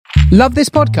Love this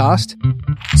podcast?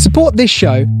 Support this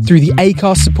show through the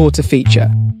Acast supporter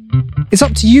feature. It's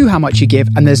up to you how much you give,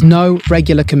 and there's no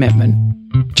regular commitment.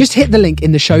 Just hit the link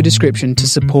in the show description to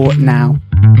support now.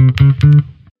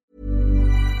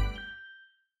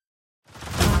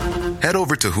 Head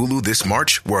over to Hulu this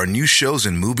March, where our new shows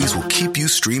and movies will keep you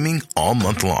streaming all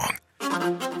month long.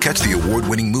 Catch the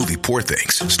award-winning movie Poor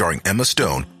Things, starring Emma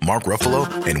Stone, Mark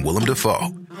Ruffalo, and Willem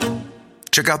Dafoe.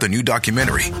 Check out the new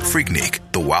documentary, Freaknik,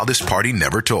 The Wildest Party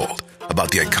Never Told,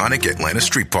 about the iconic Atlanta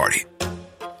Street Party.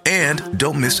 And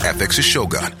don't miss FX's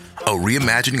Shogun, a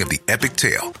reimagining of the epic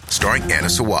tale, starring Anna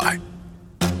Sawai.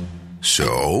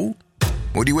 So,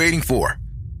 what are you waiting for?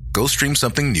 Go stream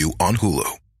something new on Hulu.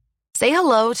 Say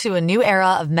hello to a new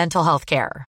era of mental health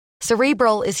care.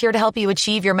 Cerebral is here to help you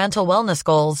achieve your mental wellness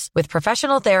goals with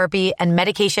professional therapy and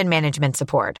medication management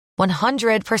support.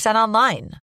 100%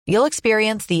 online. You'll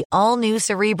experience the all-new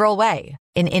Cerebral Way,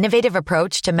 an innovative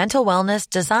approach to mental wellness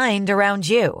designed around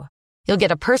you. You'll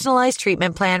get a personalized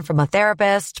treatment plan from a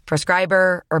therapist,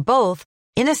 prescriber, or both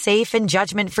in a safe and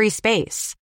judgment-free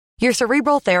space. Your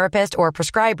Cerebral therapist or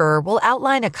prescriber will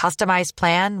outline a customized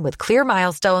plan with clear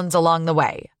milestones along the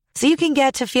way, so you can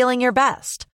get to feeling your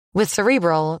best. With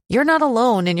Cerebral, you're not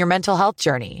alone in your mental health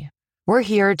journey. We're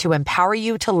here to empower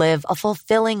you to live a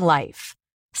fulfilling life.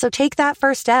 So take that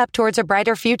first step towards a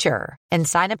brighter future and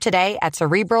sign up today at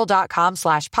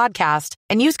Cerebral.com/podcast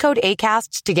and use code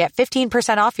ACAST to get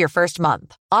 15% off your first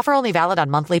month. Offer only valid on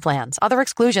monthly plans. Other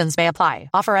exclusions may apply.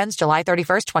 Offer ends July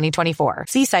 31st, 2024.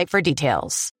 See site for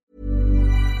details.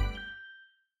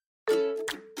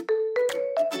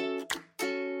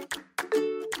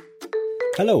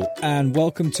 Hello, and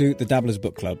welcome to the Dabblers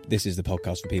Book Club. This is the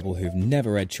podcast for people who've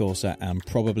never read Chaucer and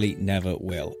probably never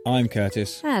will. I'm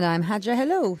Curtis. And I'm Hadja.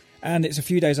 Hello. And it's a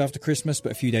few days after Christmas,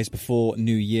 but a few days before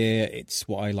New Year. It's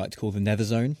what I like to call the Nether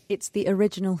Zone. It's the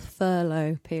original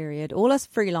furlough period. All us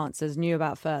freelancers knew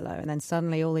about furlough, and then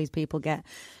suddenly all these people get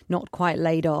not quite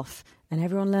laid off, and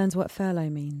everyone learns what furlough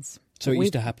means. So it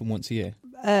used to happen once a year?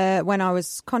 When I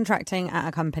was contracting at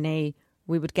a company,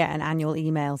 we would get an annual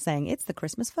email saying, it's the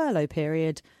Christmas furlough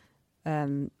period.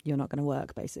 You're not going to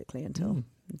work, basically, until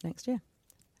next year.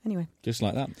 Anyway. Just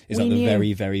like that. Is that the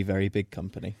very, very, very big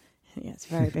company? Yeah, it's a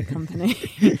very big company.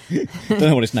 Don't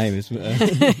know what its name is.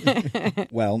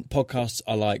 But, well, podcasts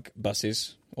are like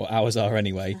buses, or ours are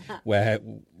anyway, where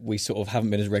we sort of haven't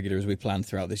been as regular as we planned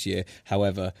throughout this year.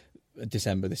 However,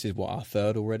 December, this is what, our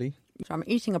third already? So I'm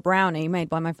eating a brownie made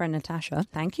by my friend Natasha.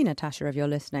 Thank you, Natasha, if you're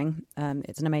listening.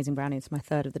 It's an amazing brownie. It's my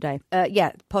third of the day.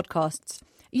 Podcasts.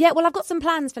 Yeah, well, I've got some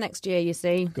plans for next year, you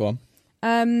see. Go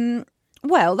on.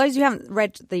 Well, those who haven't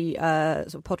read the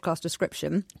sort of podcast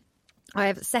description, I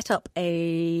have set up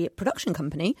a production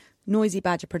company, Noisy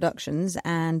Badger Productions,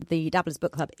 and the Dabblers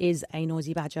Book Club is a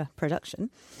Noisy Badger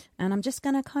production. And I'm just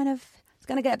going to it's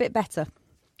going to get a bit better,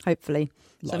 hopefully.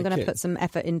 So I'm going to put some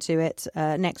effort into it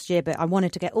next year, but I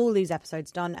wanted to get all these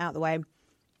episodes done, out the way.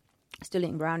 Still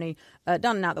eating brownie,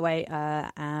 done and out the way,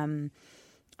 and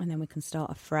then we can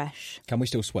start afresh. Can we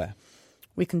still swear?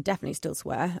 We can definitely still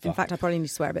swear. In fact, I probably need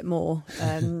to swear a bit more.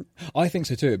 I think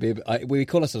so too. We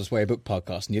call ourselves a Swear Book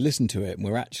Podcast, and you listen to it, and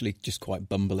we're actually just quite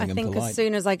bumbling and polite. I think as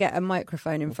soon as I get a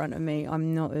microphone in front of me,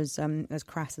 I'm not as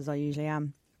crass as I usually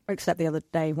am. Except the other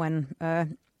day when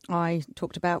I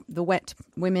talked about the wet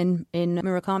women in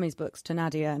Murakami's books to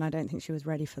Nadia, and I don't think she was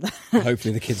ready for that.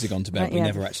 Hopefully the kids have gone to bed. We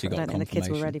never actually got confirmation. I don't think the kids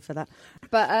were ready for that.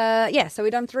 But so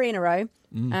we've done 3 in a row.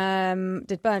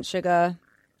 Did Burnt Sugar,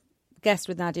 Guest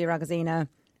with Nadia Ragazina,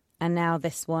 and now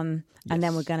this one. Yes. And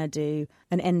then we're going to do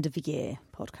an end of the year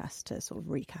podcast to sort of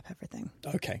recap everything.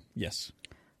 Okay, yes.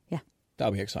 Yeah.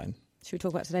 That'll be exciting. Should we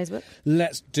talk about today's book?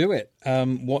 Let's do it.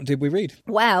 What did we read?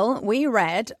 Well, we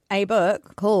read a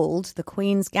book called The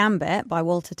Queen's Gambit by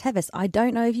Walter Tevis. I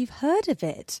don't know if you've heard of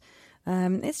it.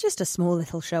 It's just a small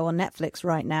little show on Netflix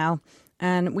right now.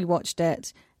 And we watched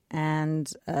it,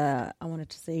 and I wanted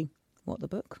to see what the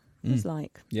book was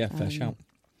like. Yeah, fair shout.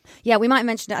 Yeah, we might have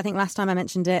mentioned it. I think last time I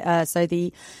mentioned it. So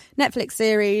the Netflix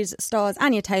series stars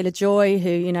Anya Taylor-Joy, who,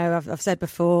 you know, I've said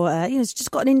before, has just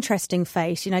got an interesting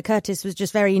face. You know, Curtis was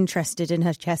just very interested in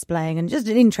her chess playing, and just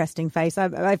an interesting face.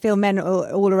 I feel men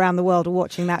all around the world are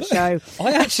watching that show.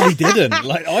 I actually didn't.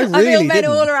 I feel men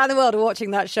all around the world are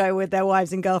watching that show with their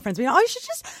wives and girlfriends. You know, she's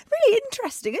just really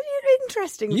interesting.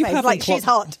 Interesting face. Like, she's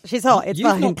hot. She's hot. It's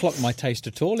fine. You've not clocked my taste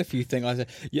at all. If you think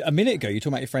a minute ago you were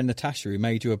talking about your friend Natasha who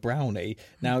made you a brownie.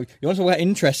 Now you want to talk about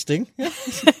interesting.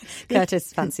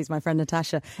 Curtis fancies my friend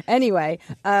Natasha. Anyway,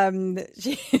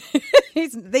 he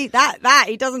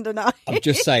doesn't deny. I'm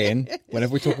just saying,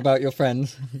 whenever we talk about your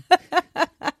friends.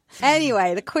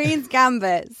 Anyway, The Queen's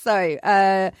Gambit.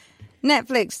 So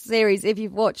Netflix series, if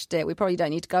you've watched it, we probably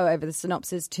don't need to go over the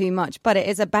synopsis too much, but it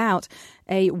is about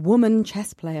a woman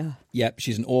chess player. Yep,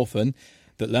 she's an orphan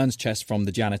that learns chess from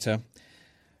the janitor.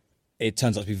 It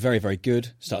turns out to be very, very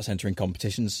good, starts entering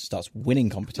competitions, starts winning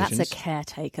competitions. That's a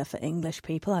caretaker for English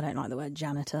people. I don't like the word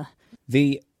janitor.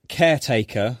 The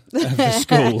caretaker of the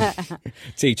school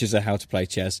teaches her how to play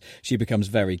chess. She becomes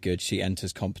very good. She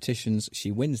enters competitions. She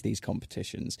wins these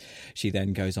competitions. She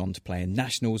then goes on to play in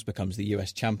nationals, becomes the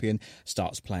US champion,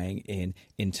 starts playing in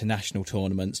international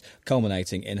tournaments,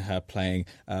 culminating in her playing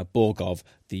Borgov,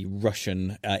 the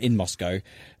Russian, in Moscow.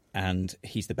 And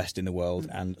he's the best in the world.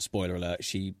 And spoiler alert,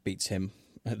 she beats him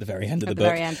at the very end of the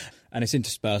book. And it's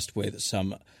interspersed with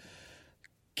some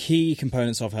key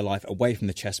components of her life away from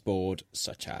the chessboard,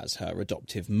 such as her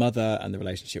adoptive mother and the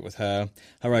relationship with her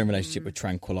own relationship with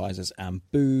tranquilizers and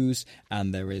booze,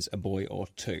 and there is a boy or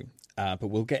two. But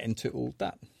we'll get into all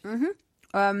that.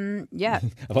 Yeah.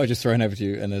 Have I just thrown over to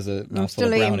you and there's a mouthful I'm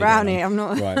still of eating brownie. I'm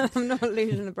not. Right. I'm not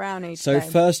losing the brownie. So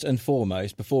today. first and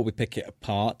foremost, before we pick it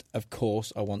apart, of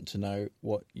course, I want to know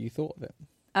what you thought of it.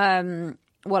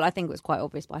 Well, I think it was quite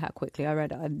obvious by how quickly I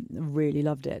read it. I really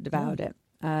loved it, devoured it.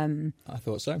 I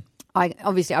thought so. I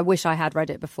wish I had read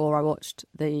it before I watched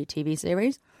the TV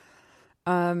series.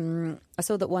 I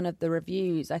saw that one of the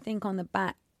reviews, I think on the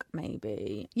back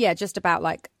maybe, just about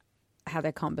like how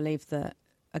they can't believe that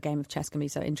a game of chess can be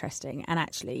so interesting, and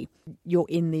actually you're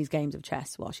in these games of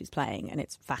chess while she's playing, and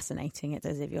it's fascinating. It's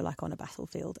as if you're like on a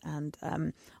battlefield, and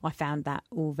I found that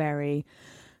all very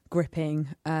gripping.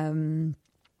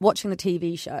 Watching the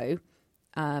TV show,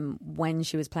 when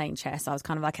she was playing chess, I was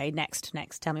kind of like, okay, next,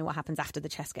 tell me what happens after the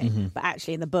chess game. Mm-hmm. But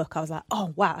actually in the book, I was like,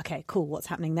 oh, wow, okay, cool, what's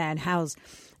happening there, and how's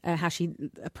she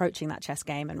approaching that chess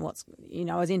game, and what's,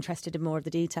 I was interested in more of the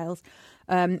details.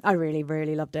 I really,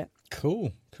 really loved it.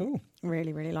 Cool.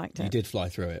 Really, really liked it. You did fly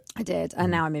through it. I did,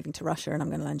 and now I'm moving to Russia and I'm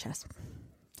going to learn chess.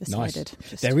 Decided.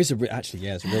 Nice. There is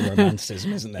there's a real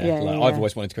romanticism, isn't there? Yeah. I've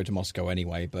always wanted to go to Moscow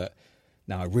anyway, but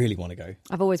now I really want to go.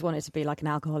 I've always wanted to be like an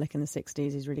alcoholic in the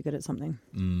 60s who's really good at something.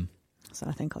 So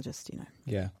I think I'll just,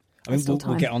 Yeah. I mean,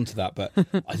 we'll get onto that, but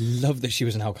I love that she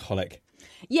was an alcoholic.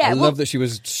 Yeah, I love that she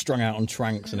was strung out on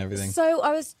tranks and everything. So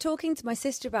I was talking to my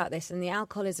sister about this, and the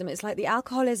alcoholism, it's like the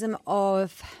alcoholism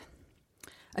of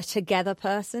a together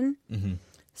person. Mm-hmm.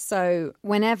 So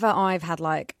whenever I've had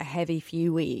like a heavy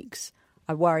few weeks,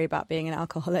 I worry about being an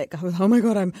alcoholic. I was, oh my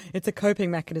God, it's a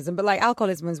coping mechanism. But like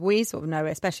alcoholism, as we sort of know,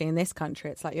 especially in this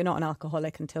country, it's like you're not an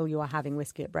alcoholic until you are having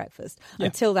whiskey at breakfast. Yeah.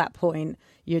 Until that point,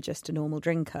 you're just a normal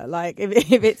drinker. Like you're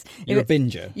a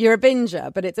binger. You're a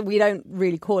binger, but we don't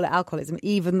really call it alcoholism,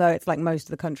 even though it's like most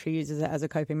of the country uses it as a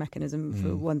coping mechanism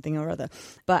for one thing or other.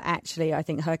 But actually, I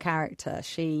think her character,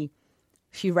 she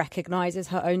recognises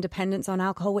her own dependence on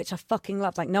alcohol, which I fucking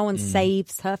love. Like no one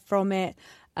saves her from it.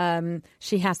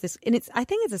 She has this, and I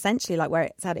think it's essentially like where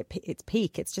it's at its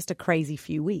peak. It's just a crazy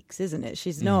few weeks, isn't it?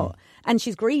 She's not, and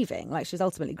she's grieving. Like she's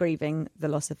ultimately grieving the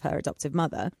loss of her adoptive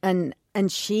mother, and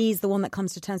she's the one that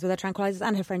comes to terms with her tranquilizers,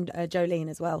 and her friend Jolene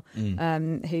as well,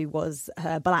 who was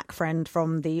her black friend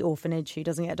from the orphanage who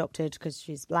doesn't get adopted because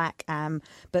she's black,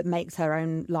 but makes her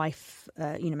own life,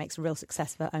 makes a real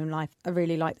success of her own life. I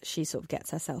really like that she sort of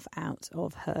gets herself out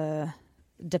of her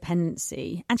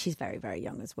dependency, and she's very, very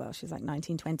young as well. She's like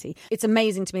 19, 20. It's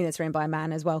amazing to me that it's written by a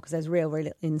man as well, because there's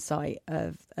real insight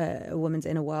of a woman's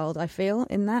inner world, I feel,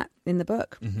 in the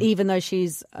book. Even though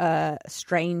she's a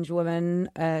strange woman,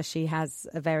 she has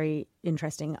a very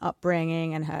interesting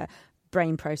upbringing, and her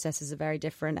brain processes are very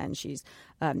different, and she's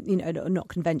not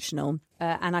conventional,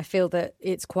 and I feel that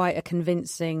it's quite a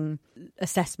convincing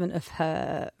assessment of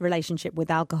her relationship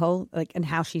with alcohol, like, and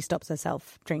how she stops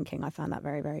herself drinking. I found that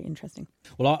very, very interesting.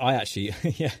 Well, I actually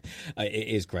it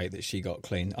is great that she got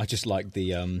clean. I just like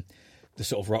the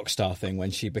sort of rock star thing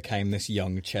when she became this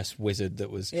young chess wizard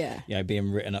that was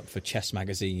being written up for Chess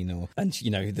Magazine, and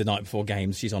the night before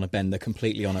games she's on a bender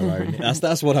completely on her own.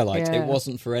 That's what I liked. It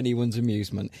wasn't for anyone's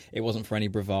amusement, it wasn't for any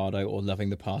bravado or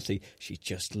loving the party. She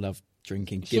just loved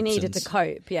drinking Gibsons. She needed to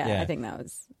cope. I think that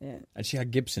was and she had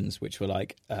Gibsons, which were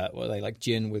like were they like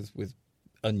gin with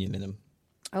onion in them?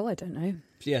 Oh, I don't know.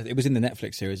 Yeah, it was in the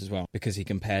Netflix series as well, because he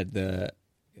compared the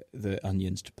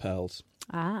onions to pearls,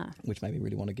 which made me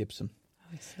really want a Gibson.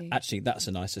 Actually, that's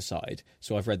a nice aside.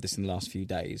 So I've read this in the last few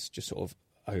days, just sort of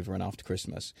over and after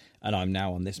Christmas, and I'm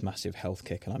now on this massive health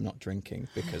kick, and I'm not drinking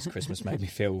because Christmas made me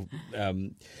feel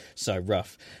so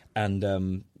rough.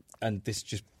 And this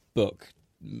just book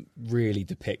really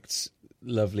depicts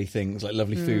lovely things, like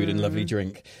lovely food and lovely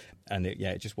drink. And it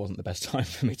just wasn't the best time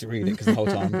for me to read it, because the whole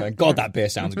time I'm going, God, that beer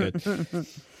sounds good.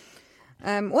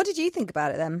 What did you think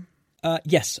about it then?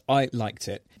 Yes, I liked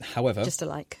it. However, just a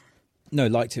like. No,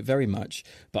 liked it very much,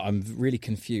 but I'm really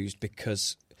confused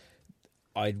because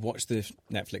I'd watched the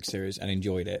Netflix series and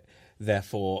enjoyed it.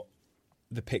 Therefore,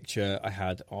 the picture I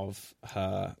had of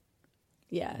her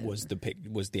was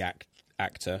the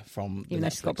actor from the even though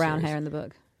Netflix she's got brown series. hair in the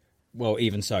book. Well,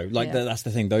 even so, that's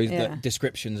the thing. The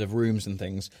descriptions of rooms and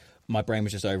things, my brain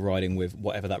was just overriding with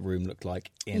whatever that room looked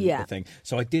like in the thing.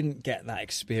 So I didn't get that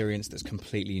experience that's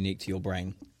completely unique to your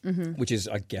brain, which is,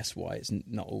 I guess, why it's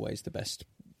not always the best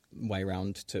way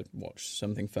around to watch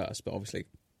something first. But obviously,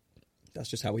 that's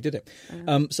just how we did it.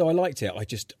 So I liked it.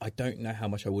 I don't know how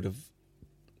much I would have.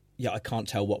 Yeah, I can't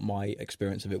tell what my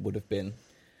experience of it would have been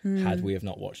had we have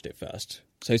not watched it first.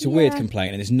 So it's a weird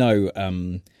complaint, and there's no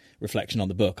reflection on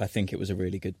the book. I think it was a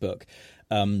really good book.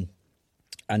 And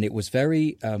it was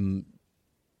very it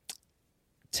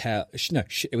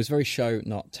was very show,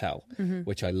 not tell,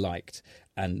 which I liked.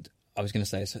 And I was going to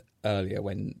say this earlier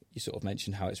when you sort of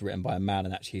mentioned how it's written by a man,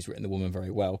 and actually he's written the woman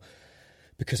very well,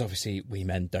 because obviously we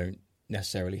men don't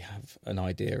necessarily have an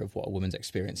idea of what a woman's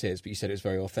experience is, but you said it was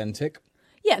very authentic.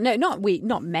 Yeah, no,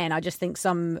 not men. I just think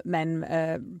some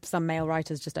men, some male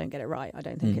writers just don't get it right. I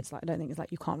don't think it's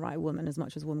like you can't write a woman as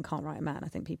much as a woman can't write a man. I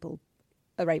think people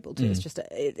are able to. It's just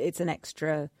it's an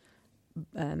extra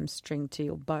string to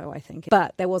your bow, I think.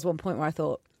 But there was one point where I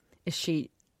thought, is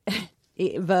she?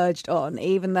 It verged on,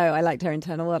 even though I liked her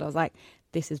internal world. I was like,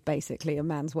 this is basically a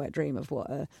man's wet dream of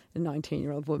what a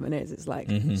 19-year-old woman is. It's like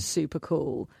super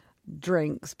cool,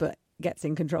 drinks, but gets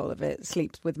in control of it,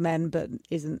 sleeps with men but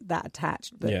isn't that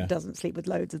attached, but doesn't sleep with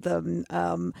loads of them,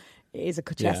 is a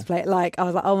chess player. Like, I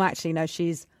was like, oh, actually no,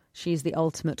 she's the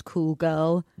ultimate cool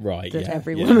girl, right? That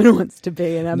every woman wants to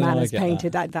be, and a man has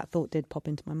painted that thought did pop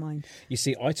into my mind. You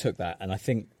see, I took that, and I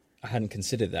think I hadn't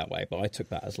considered it that way, but I took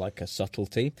that as like a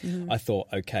subtlety. I thought,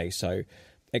 okay, so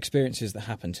experiences that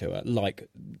happen to her, like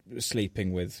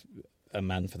sleeping with a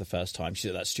man for the first time. She's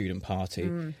at that student party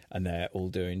and they're all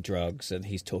doing drugs, and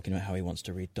he's talking about how he wants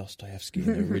to read Dostoevsky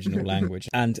in the original language.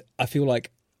 And I feel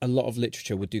like a lot of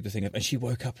literature would do the thing of, and she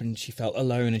woke up and she felt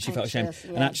alone and she felt ashamed.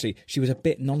 Yeah. And actually, she was a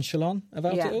bit nonchalant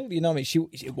about it all. You know what I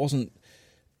mean? It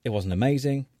wasn't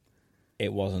amazing.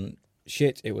 It wasn't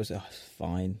shit. It was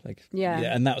fine. Like,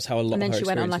 and that was how a lot of her experiences. And then she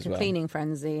went on like a cleaning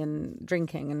frenzy and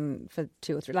drinking, and for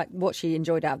 2 or 3, like what she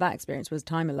enjoyed out of that experience was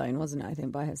time alone, wasn't it? I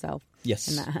think by herself. Yes.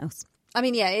 In that house. I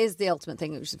mean, yeah, it is the ultimate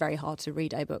thing, which is very hard to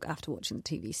read a book after watching the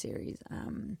TV series.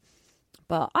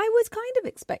 But I was kind of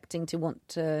expecting to want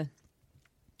to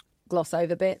gloss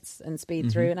over bits and speed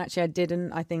through, and actually I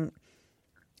didn't. I think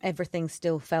everything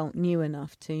still felt new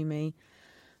enough to me.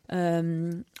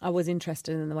 I was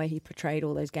interested in the way he portrayed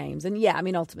all those games. And yeah, I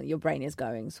mean, ultimately your brain is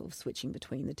going sort of switching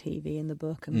between the TV and the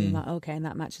book and being like, okay, and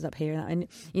that matches up here. And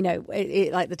you know,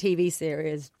 it like the TV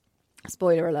series,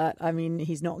 spoiler alert, I mean,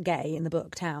 he's not gay in the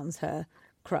book. Towns, her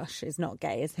crush, is not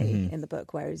gay, is he, in the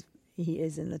book, whereas he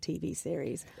is in the TV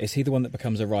series. Is he the one that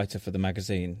becomes a writer for the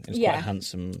magazine? He's quite a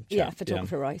handsome chap. Yeah,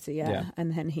 photographer, writer, yeah.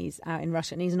 And then he's out in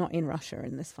Russia, and he's not in Russia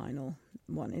in this final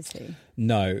one, is he?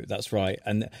 No, that's right.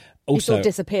 And also, he sort of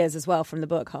disappears as well from the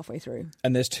book halfway through.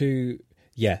 And there's two,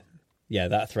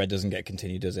 that thread doesn't get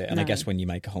continued, does it? And I guess when you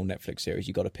make a whole Netflix series,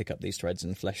 you've got to pick up these threads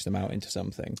and flesh them out into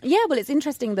something. Yeah, well, it's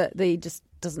interesting that he just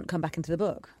doesn't come back into the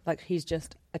book. Like, he's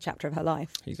just a chapter of her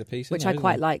life. He's a piece, which I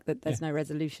quite like, that there's no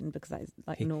resolution, because that's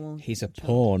like normal. He's a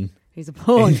pawn. He's a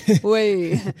pawn.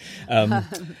 Wee.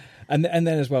 And then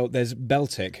as well, there's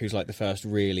Beltic, who's like the first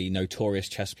really notorious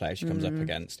chess player she comes up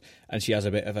against. And she has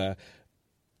a bit of a...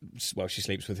 Well, she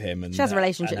sleeps with him. And she has a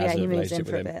relationship, he moves in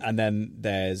for a bit. And then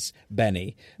there's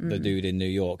Benny, the dude in New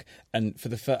York. And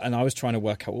and I was trying to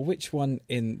work out, well, which one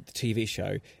in the TV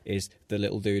show is the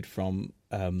little dude from...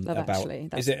 Love Actually.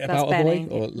 Is it about a boy?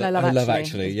 Or Love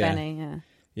Actually, yeah. Benny,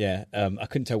 yeah. Yeah, I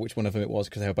couldn't tell which one of them it was,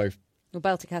 because they were both... Well,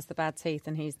 Beltic has the bad teeth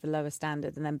and he's the lower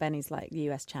standard, and then Benny's like the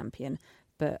US champion.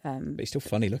 But he's still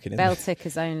funny looking, isn't Beltic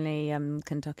is only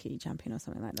Kentucky champion or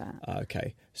something like that.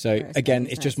 Okay. So again,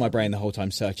 it's just my brain the whole time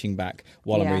searching back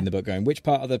while I'm reading the book, going, which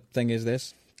part of the thing is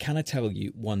this? Can I tell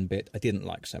you one bit I didn't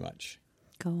like so much?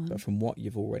 Go on. But from what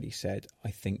you've already said, I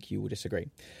think you will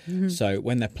disagree. So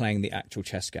when they're playing the actual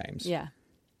chess games... Yeah.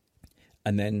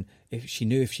 And then if she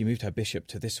moved her bishop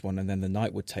to this one, and then the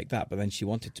knight would take that, but then she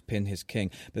wanted to pin his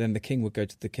king, but then the king would go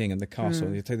to the king and the castle,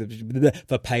 and you'd take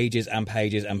for pages and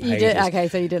pages and pages. Okay,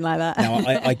 so you didn't like that. Now,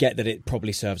 I get that it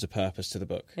probably serves a purpose to the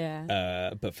book.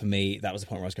 Yeah. But for me, that was the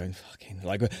point where I was going, fucking...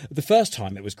 Like, the first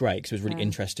time it was great, because it was really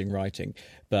interesting writing,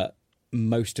 but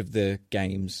most of the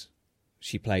games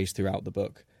she plays throughout the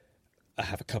book, I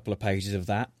have a couple of pages of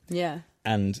that. Yeah.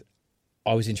 And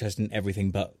I was interested in everything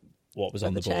but what was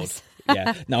on the board. chess.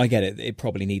 Yeah, no, I get it. It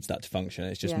probably needs that to function.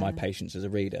 It's just Yeah. my patience as a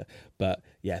reader. But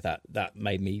yeah, that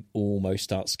made me almost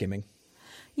start skimming.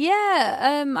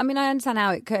 Yeah, I mean, I understand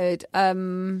how it could.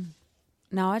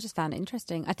 No, I just found it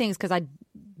interesting. I think it's because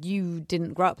you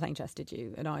didn't grow up playing chess, did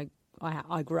you? And I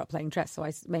grew up playing chess, so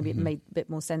maybe it made a bit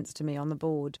more sense to me on the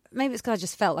board. Maybe it's because I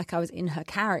just felt like I was in her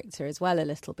character as well a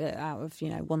little bit, out of,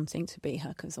 wanting to be her,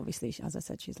 because obviously, as I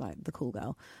said, she's like the cool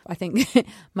girl. I think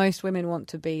most women want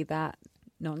to be that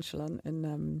nonchalant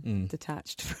and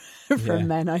detached from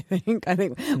men. I think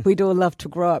we'd all love to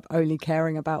grow up only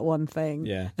caring about one thing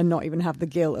and not even have the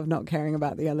guilt of not caring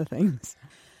about the other things.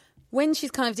 When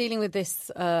she's kind of dealing with this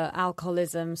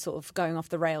alcoholism sort of going off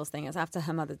the rails thing, it's after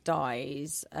her mother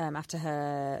dies, after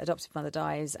her adoptive mother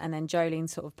dies, and then Jolene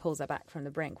sort of pulls her back from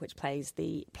the brink, which plays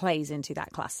into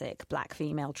that classic black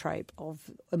female trope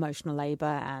of emotional labour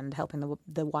and helping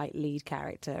the white lead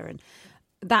character. And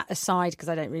that aside, because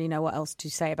I don't really know what else to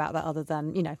say about that other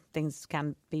than, things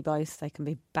can be both. They can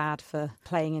be bad for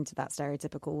playing into that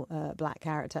stereotypical black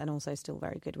character and also still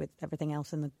very good with everything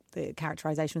else. And the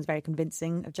characterisation was very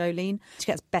convincing of Jolene. She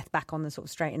gets Beth back on the sort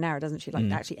of straight and narrow, doesn't she? Like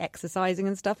actually exercising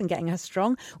and stuff and getting her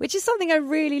strong, which is something I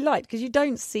really liked because you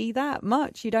don't see that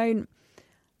much.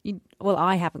 Well,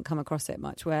 I haven't come across it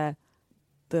much where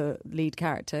the lead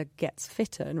character gets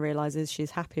fitter and realises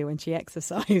she's happier when she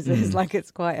exercises. Like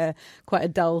it's quite a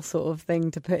dull sort of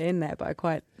thing to put in there, but I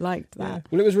quite liked that. Yeah.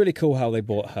 Well, it was really cool how they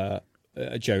brought her,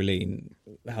 Jolene,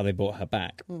 how they brought her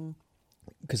back.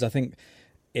 Because I think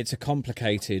it's a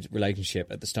complicated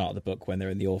relationship at the start of the book when they're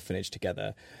in the orphanage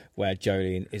together, where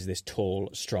Jolene is this tall,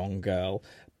 strong girl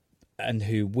and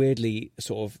who weirdly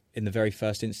sort of in the very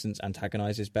first instance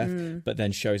antagonises Beth, but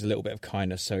then shows a little bit of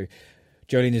kindness. So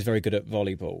Jolene is very good at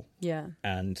volleyball,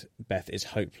 and Beth is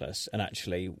hopeless. And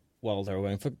actually, while they're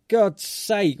going, for God's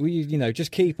sake, will you,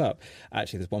 just keep up.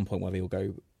 Actually, there's one point where they all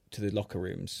go to the locker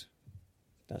rooms.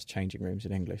 That's changing rooms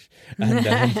in English,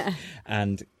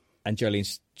 and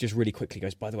Jolene just really quickly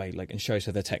goes, by the way, and shows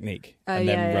her the technique, and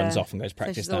then runs off and goes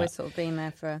practice so she's that. always sort of been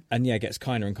there for her. And gets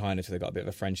kinder and kinder till they've got a bit of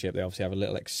a friendship. They obviously have a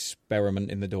little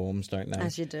experiment in the dorms, don't they?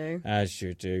 As you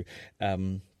do.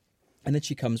 And then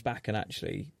she comes back and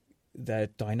actually their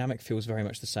dynamic feels very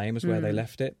much the same as where they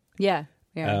left it. Yeah.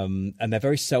 And they're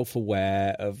very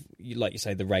self-aware of, like you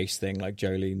say, the race thing. Like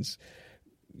Jolene's,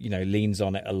 leans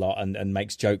on it a lot and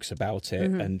makes jokes about it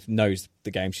and knows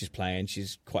the game she's playing.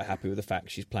 She's quite happy with the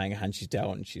fact she's playing a hand she's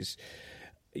dealt and she's,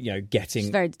 getting... She's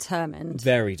very determined.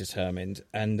 Very determined.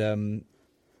 And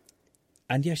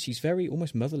yeah, she's very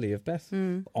almost motherly of Beth.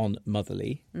 On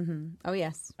Motherly. Oh,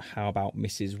 yes. How about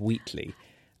Mrs. Wheatley?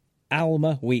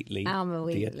 Alma Wheatley,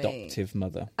 the adoptive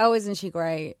mother. Oh, isn't she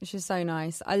great? She's so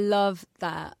nice. I love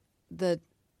that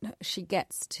she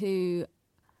gets to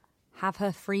have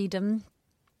her freedom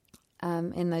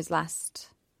in those last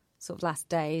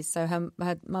days. So her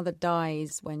mother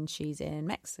dies when she's in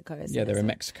Mexico, isn't it? Yeah, they're in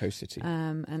Mexico City.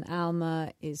 And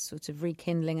Alma is sort of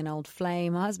rekindling an old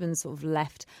flame. Her husband's sort of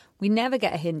left. We never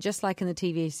get a hint, just like in the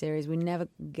TV series, we never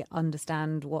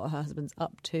understand what her husband's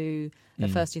up to. At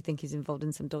first you think he's involved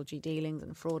in some dodgy dealings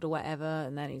and fraud or whatever,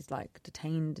 and then he's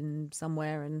detained in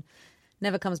somewhere and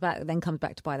never comes back, then comes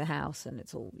back to buy the house, and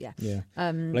it's all, well,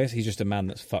 I guess he's just a man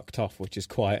that's fucked off, which is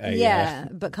quite a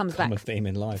but comes back theme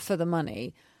in life. For the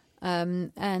money.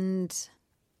 And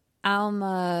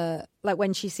Alma,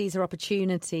 when she sees her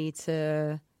opportunity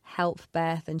to help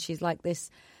Beth, and she's like this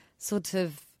sort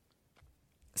of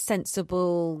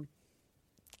sensible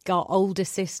older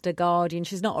sister guardian.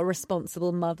 She's not a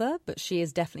responsible mother, but she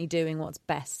is definitely doing what's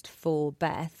best for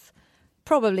Beth,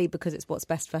 probably because it's what's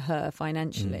best for her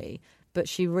financially. But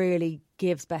she really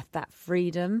gives Beth that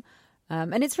freedom.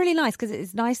 And it's really nice because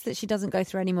it's nice that she doesn't go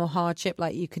through any more hardship.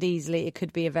 It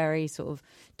could be a very sort of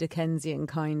Dickensian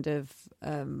kind of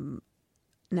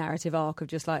narrative arc of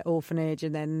just orphanage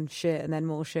and then shit and then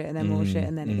more shit and then more shit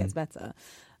and then it gets better.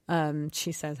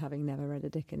 She says, having never read a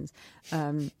Dickens.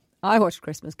 I watched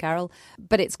Christmas Carol,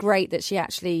 but it's great that she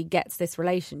actually gets this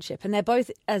relationship. And they're both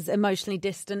as emotionally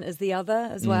distant as the other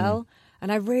as well.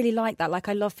 And I really like that.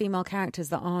 I love female characters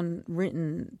that aren't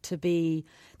written to be...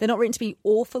 They're not written to be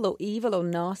awful or evil or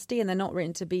nasty, and they're not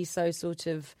written to be so sort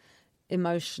of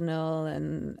emotional.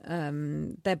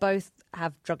 And they both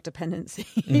have drug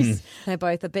dependencies. They're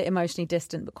both a bit emotionally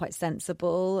distant but quite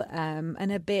sensible,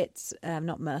 and a bit,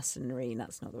 not mercenary,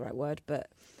 that's not the right word,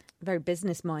 but very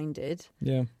business-minded.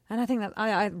 Yeah. And I think that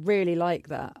I really like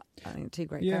that. I think two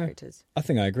great characters. I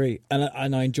think I agree.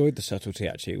 And I enjoyed the subtlety,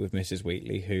 actually, with Mrs.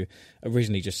 Wheatley, who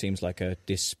originally just seems like a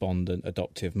despondent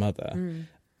adoptive mother.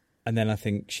 And then I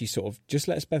think she sort of just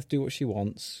lets Beth do what she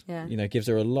wants, gives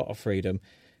her a lot of freedom.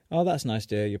 oh, that's nice,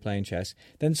 dear, you're playing chess.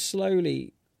 Then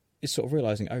slowly is sort of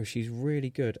realising, oh, she's really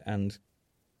good, and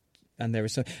there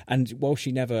is so. And while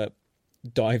she never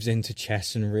dives into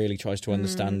chess and really tries to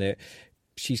understand it,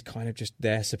 she's kind of just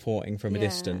there supporting from a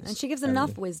distance. And she gives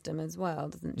enough wisdom as well,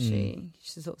 doesn't she?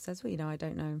 She sort of says, well, I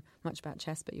don't know much about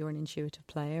chess, but you're an intuitive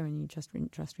player and you just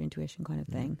trust your intuition kind of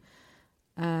thing.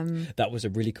 That was a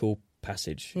really cool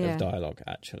passage of dialogue,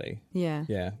 actually.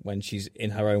 Yeah, when she's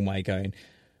in her own way going,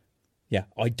 yeah,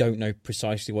 I don't know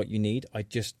precisely what you need. I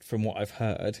just, from what I've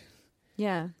heard.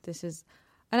 Yeah, this is...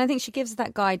 And I think she gives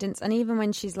that guidance. And even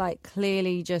when she's like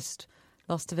clearly just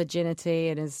lost her virginity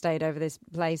and has stayed over this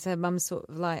place, her mum's sort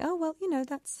of like, oh, well,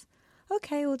 that's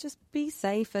okay. We'll just be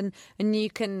safe. And you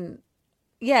can...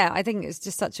 Yeah, I think it's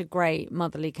just such a great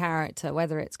motherly character,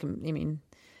 whether it's...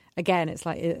 Again, it's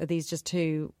like, are these just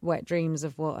two wet dreams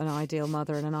of what an ideal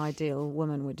mother and an ideal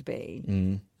woman would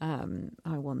be?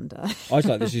 I wonder. I was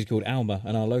like that she's called Alma,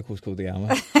 and our local's called the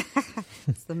Alma.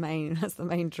 That's the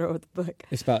main draw of the book.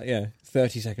 It's about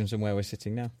 30 seconds from where we're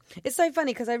sitting now. It's so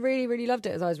funny because I really, really loved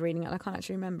it as I was reading it, and I can't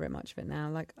actually remember much of it now.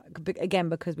 Like, again,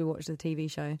 because we watched the TV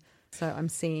show, so I'm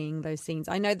seeing those scenes.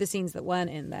 I know the scenes that weren't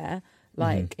in there.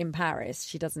 Like in Paris,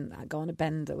 she doesn't go on a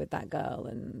bender with that girl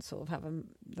and sort of have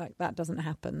that doesn't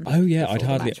happen. Oh yeah, I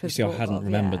hadn't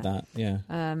remembered that. Yeah.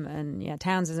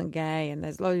 Towns isn't gay, and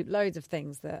there's loads of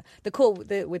things that the call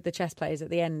with the chess players at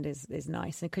the end is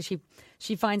nice, because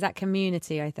she finds that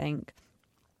community, I think,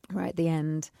 right at the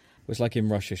end. It's like in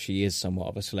Russia, she is somewhat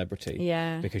of a celebrity,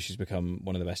 because she's become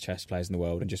one of the best chess players in the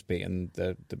world and just beaten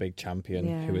the big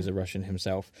champion who is a Russian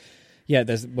himself. Yeah,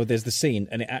 there's the scene,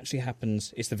 and it actually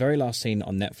happens. It's the very last scene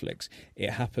on Netflix.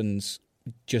 It happens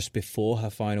just before her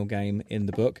final game in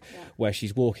the book, where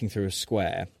she's walking through a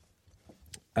square.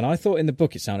 And I thought in the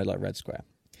book it sounded like Red Square,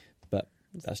 but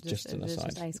that's just an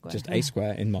aside. Just a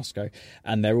square in Moscow,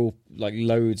 and they're all like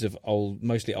loads of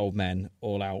mostly old men,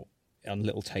 all out on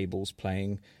little tables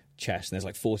playing chess. And there's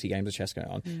like 40 games of chess going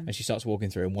on, and she starts walking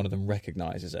through, and one of them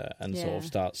recognises her and sort of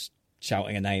starts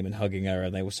shouting a name and hugging her,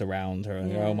 and they will surround her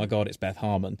and go, oh my God, it's Beth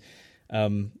Harmon.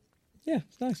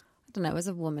 It's nice. I don't know, as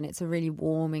a woman, it's a really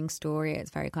warming story.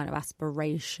 It's very kind of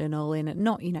aspirational in it.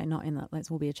 Not in that let's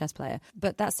all be a chess player,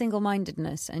 but that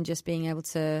single-mindedness and just being able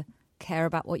to care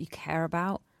about what you care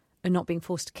about and not being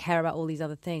forced to care about all these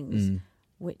other things,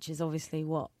 which is obviously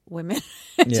what women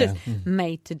are just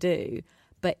made to do.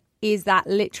 But is that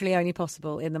literally only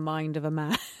possible in the mind of a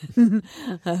man,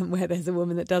 where there's a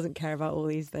woman that doesn't care about all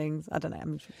these things? I don't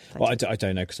know. I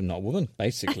don't know, because I'm not a woman,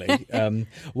 basically.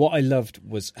 What I loved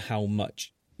was how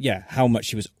much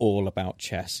she was all about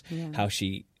chess. How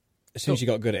she, as soon as she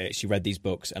got good at it, she read these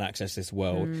books and accessed this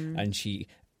world, and she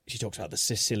talks about the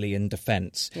Sicilian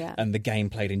defence and the game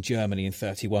played in Germany in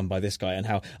 31 by this guy, and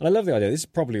I love the idea. This is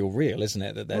probably all real, isn't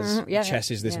it? That there's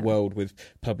chess is this world with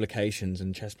publications,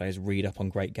 and chess players read up on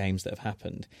great games that have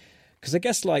happened. Because I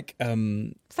guess it's like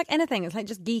anything. It's like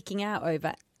just geeking out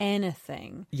over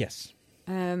anything. Yes.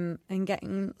 And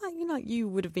getting like you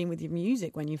would have been with your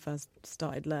music when you first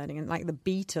started learning, and like the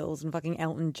Beatles and fucking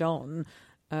Elton John.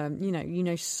 You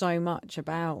know so much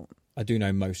about. I do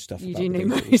know most stuff. You do know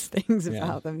most things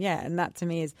about them, and that to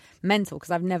me is mental,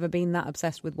 because I've never been that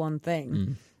obsessed with one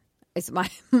thing. It's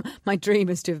my dream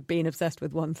is to have been obsessed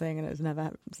with one thing, and it's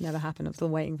never happened. I'm still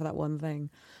waiting for that one thing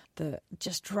that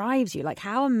just drives you. Like,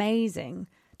 how amazing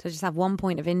to just have one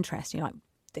point of interest. You're like,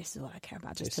 this is what I care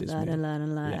about, just to learn and learn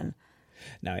and learn. Yeah.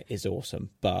 Now, it is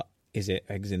awesome, but is it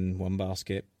eggs in one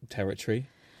basket territory?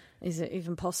 Is it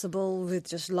even possible with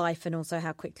just life, and also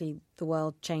how quickly the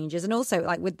world changes? And also,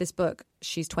 like with this book,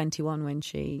 she's 21 when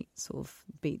she sort of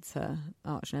beats her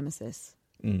arch nemesis.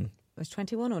 Was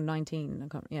 21 or 19?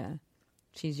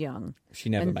 She's young. She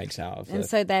never makes out of it. And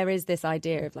so there is this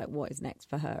idea of like what is next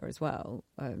for her as well.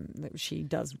 That she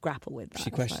does grapple with that.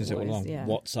 She questions it all along.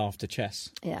 What's after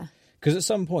chess? Yeah. Because at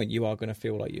some point you are going to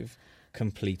feel like you've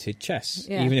completed chess,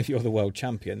 even if you're the world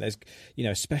champion. There's,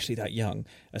 especially that young,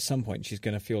 at some point she's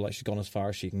going to feel like she's gone as far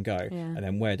as she can go, and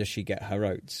then where does she get her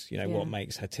oats? What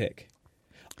makes her tick?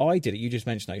 I did it. You just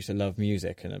mentioned I used to love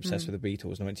music and obsessed with the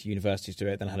Beatles, and I went to university to do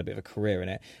it, then had a bit of a career in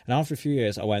it, and after a few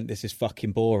years I went, this is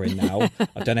fucking boring now.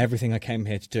 I've done everything I came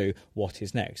here to do. What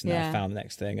is next? And then I found the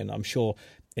next thing, and I'm sure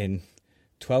in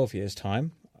 12 years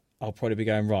time I'll probably be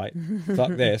going, right,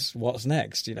 fuck this, what's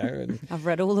next, And I've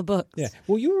read all the books. Yeah.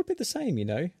 Well, you were a bit the same,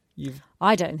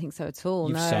 I don't think so at all,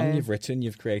 You've sung, you've written,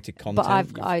 you've created content.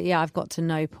 But I've got to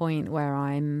no point where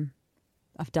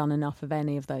I've done enough of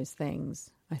any of those things,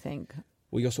 I think.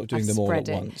 Well, you're sort of doing them all at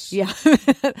once. Yeah,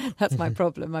 that's my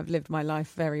problem. I've lived my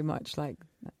life very much like,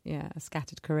 a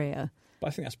scattered career. But I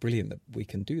think that's brilliant that we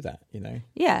can do that,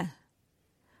 Yeah.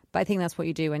 But I think that's what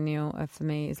you do when you're, for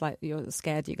me, it's like you're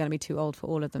scared you're going to be too old for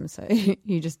all of them. So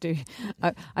you just do.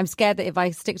 I'm scared that if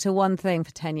I stick to one thing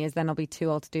for 10 years, then I'll be too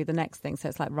old to do the next thing. So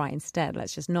it's like, right, instead,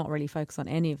 let's just not really focus on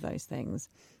any of those things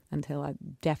until I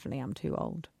definitely am too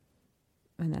old.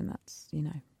 And then that's, you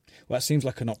know. Well, that seems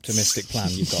like an optimistic plan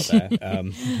you've got there.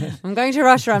 I'm going to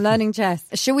Russia. I'm learning chess.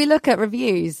 Should we look at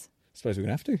reviews? I suppose we're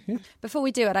going to have to, yeah. Before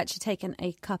we do, I'd actually taken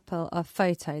a couple of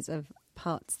photos of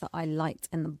parts that I liked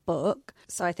in the book.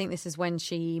 So I think this is when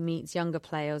she meets younger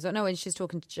players. Or no, when she's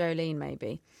talking to Jolene,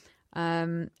 maybe.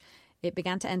 It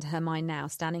began to enter her mind now,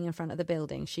 standing in front of the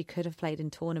building. She could have played in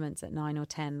tournaments at 9 or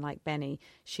 10 like Benny.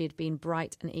 She had been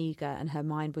bright and eager, and her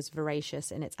mind was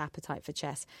voracious in its appetite for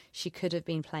chess. She could have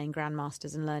been playing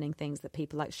grandmasters and learning things that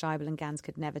people like Scheibel and Gans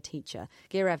could never teach her.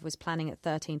 Girev was planning at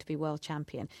 13 to be world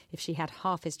champion. If she had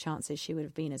half his chances, she would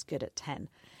have been as good at 10.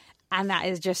 And that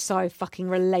is just so fucking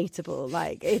relatable.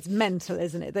 Like, it's mental,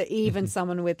 isn't it? That even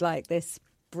someone with like this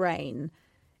brain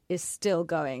is still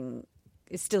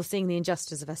seeing the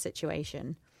injustice of her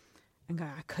situation and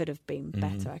going, I could have been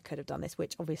better. I could have done this,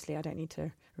 which obviously I don't need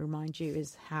to remind you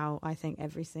is how I think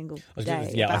every single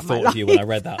day. Yeah, I thought of you when I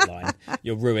read that line.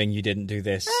 You're ruining, you didn't do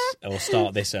this or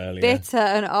start this earlier. Bitter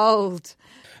and old.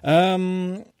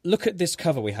 Look at this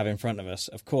cover we have in front of us.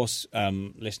 Of course,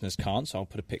 listeners can't, so I'll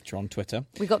put a picture on Twitter.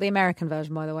 We got the American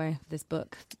version, by the way, of this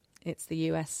book. It's the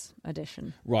US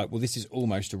edition. Right, well, this is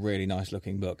almost a really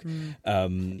nice-looking book.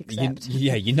 Except.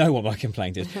 You know what my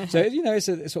complaint is. So, you know, it's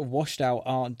a sort of washed-out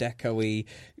Art Deco-y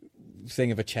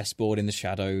thing of a chessboard in the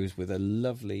shadows with a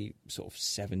lovely sort of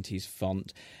 70s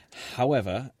font.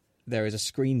 However, there is a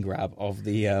screen grab of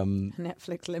the...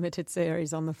 Netflix limited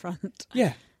series on the front.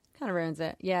 Yeah. Kind of ruins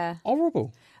it, yeah.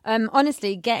 Horrible.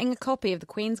 Honestly, getting a copy of The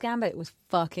Queen's Gambit was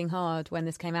fucking hard when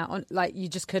this came out. Like, you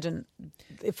just couldn't.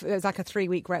 It was like a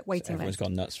 3-week waiting list. Everyone's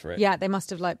gone nuts for it. Yeah, they must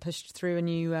have like pushed through a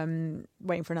new,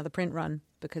 waiting for another print run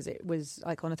because it was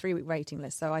like on a 3-week waiting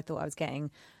list. So I thought I was getting,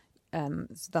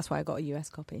 that's why I got a US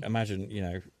copy. Imagine, you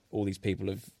know, all these people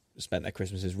have spent their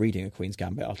Christmases reading A Queen's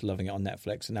Gambit after loving it on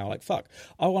Netflix, and now like, fuck,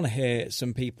 I want to hear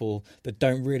some people that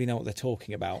don't really know what they're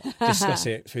talking about discuss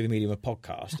it through the medium of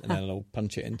podcast, and then I'll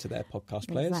punch it into their podcast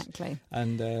players. Exactly.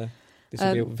 And this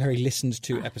will be a very listened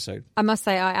to episode. I must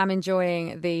say I am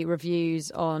enjoying the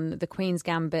reviews on The Queen's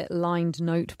Gambit lined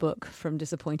notebook from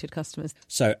disappointed customers.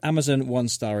 So Amazon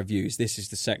 1-star reviews. This is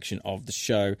the section of the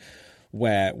show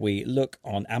where we look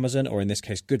on Amazon, or in this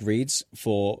case Goodreads,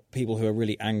 for people who are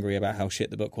really angry about how shit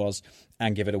the book was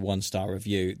and give it a 1-star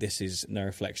review. This is no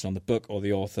reflection on the book or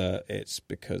the author. It's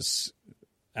because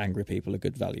angry people are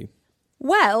good value.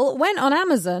 Well, went on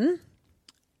Amazon,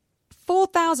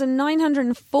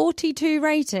 4,942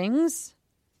 ratings.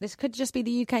 This could just be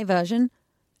the UK version.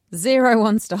 0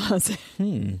 1 stars.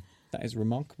 That is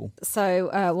remarkable. So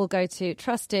we'll go to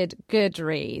Trusted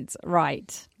Goodreads.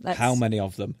 Right. How many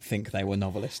of them think they were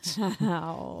novelists?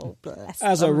 Oh, bless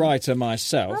As them. a writer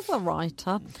myself. As a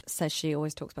writer. Says she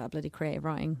always talks about a bloody creative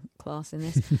writing class in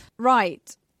this.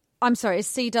 Right. I'm sorry, is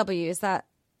CW, is that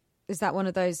one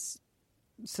of those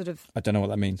sort of... I don't know what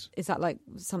that means. Is that like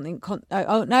something...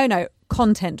 No.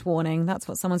 Content warning. That's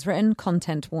what someone's written.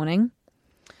 Content warning.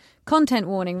 Content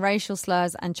warning, racial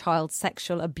slurs and child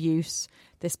sexual abuse.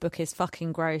 This book is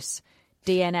fucking gross.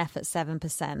 DNF at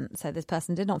 7%. So this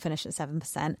person did not finish at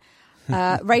 7%.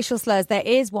 Racial slurs. There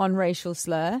is one racial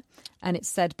slur, and it's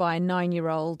said by a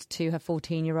 9-year-old to her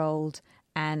 14-year-old,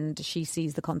 and she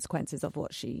sees the consequences of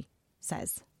what she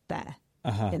says there.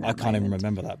 I can't even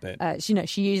remember that bit.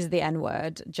 She uses the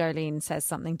N-word. Jolene says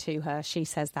something to her. She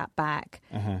says that back.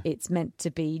 It's meant to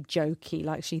be jokey,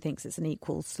 like she thinks it's an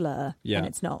equal slur, and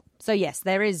it's not. So yes,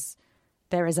 there is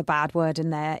a bad word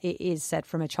in there. It is said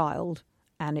from a child,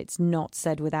 and it's not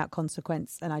said without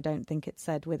consequence. And I don't think it's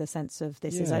said with a sense of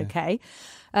this is okay.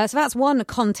 So that's one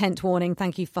content warning.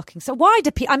 Thank you fucking. So why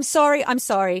do people... I'm sorry.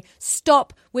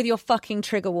 Stop with your fucking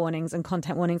trigger warnings and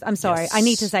content warnings. I'm sorry. Yes. I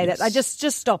need to say that. I just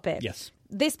stop it. Yes.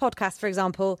 This podcast, for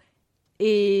example,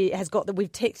 has got that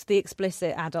we've ticked the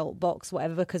explicit adult box,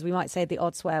 whatever, because we might say the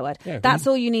odd swear word. Yeah, that's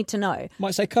all you need to know.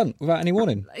 Might say cunt without any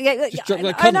warning. Just drop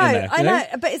that cunt in there. I know,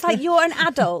 but it's like you're an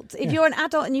adult. If you're an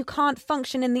adult and you can't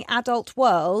function in the adult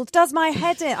world, does my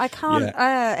head in? I can't.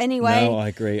 Anyway. No, I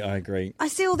agree. I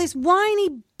see all this whiny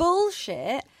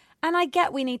bullshit, And I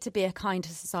get we need to be a kinder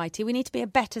society. We need to be a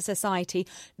better society.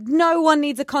 No one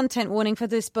needs a content warning for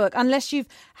this book unless you've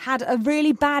had a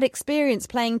really bad experience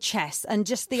playing chess and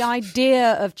just the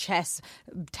idea of chess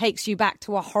takes you back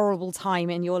to a horrible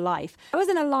time in your life. I was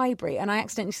in a library and I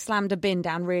accidentally slammed a bin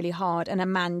down really hard and a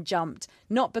man jumped.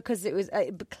 Not because it was...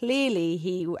 clearly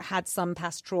he had some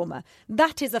past trauma.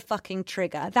 That is a fucking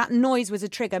trigger. That noise was a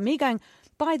trigger. Me going,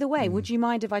 by the way, would you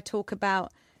mind if I talk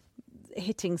about...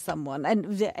 hitting someone?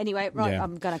 And anyway, right, yeah.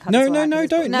 I'm going to come No, to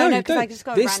don't. I just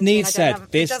got this needs said.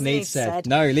 This needs said.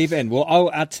 No, leave it in. Well,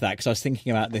 I'll add to that because I was thinking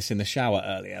about this in the shower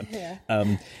earlier.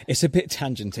 Yeah. It's a bit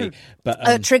tangenty,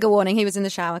 but trigger warning. He was in the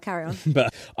shower. Carry on.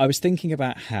 But I was thinking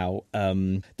about how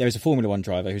there is a Formula One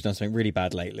driver who's done something really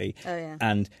bad lately,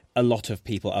 and a lot of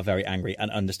people are very angry,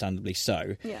 and understandably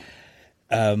so.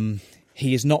 Yeah.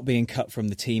 He is not being cut from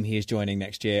the team he is joining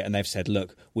next year, and they've said,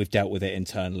 look, we've dealt with it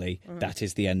internally. That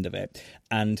is the end of it.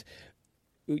 And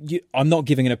I'm not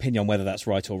giving an opinion on whether that's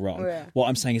right or wrong. Yeah. What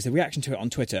I'm saying is the reaction to it on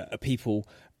Twitter are people,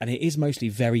 and it is mostly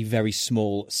very, very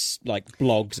small, like,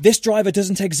 blogs. This driver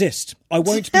doesn't exist. I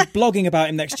won't be blogging about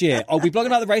him next year. I'll be blogging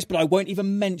about the race, but I won't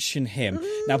even mention him.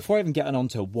 Now, before I even get on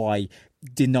to why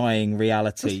denying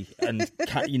reality and,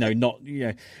 not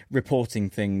reporting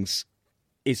things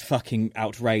is fucking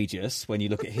outrageous when you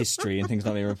look at history and things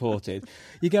not being reported.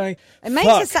 You're going, it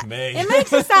makes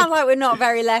it sound like we're not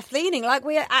very left-leaning, like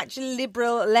we're actually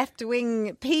liberal,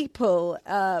 left-wing people,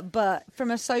 but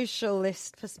from a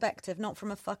socialist perspective, not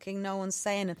from a fucking no one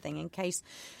say anything in case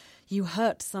you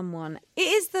hurt someone. It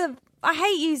is I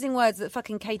hate using words that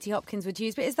fucking Katie Hopkins would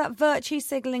use, but it's that virtue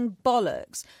signalling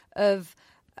bollocks of...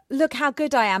 look how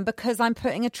good I am because I'm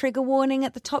putting a trigger warning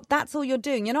at the top. That's all you're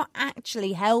doing. You're not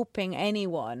actually helping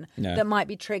anyone that might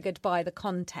be triggered by the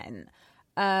content.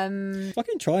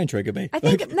 Fucking try and trigger me. I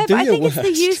think it's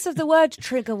the use of the word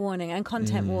trigger warning and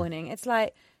content warning. It's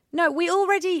like, no, we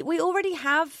already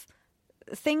have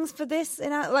things for this.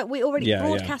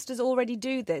 Broadcasters already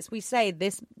do this. We say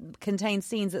this contains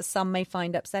scenes that some may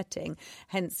find upsetting.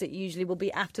 Hence, it usually will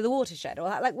be after the watershed. Or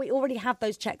like we already have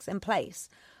those checks in place.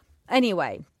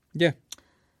 Anyway. Yeah.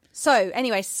 So,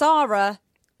 Sarah,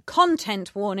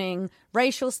 content warning,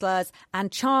 racial slurs,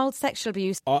 and child sexual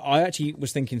abuse. I actually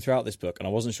was thinking throughout this book, and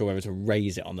I wasn't sure whether to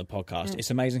raise it on the podcast. It's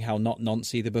amazing how not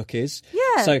noncy the book is.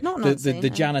 Yeah, so not noncy. The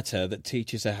janitor that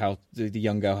teaches her the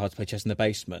young girl how to play chess in the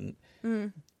basement,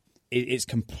 it's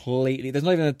completely... There's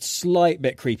not even a slight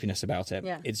bit of creepiness about it.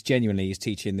 Yeah. It's genuinely he's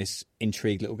teaching this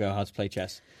intrigued little girl how to play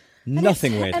chess.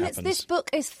 Nothing weird happens. This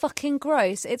book is fucking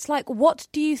gross. It's like, what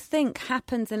do you think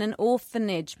happens in an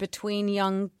orphanage between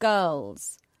young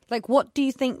girls? Like, what do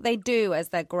you think they do as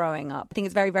they're growing up? I think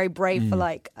it's very, very brave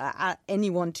for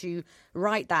anyone to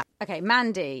write that. Okay,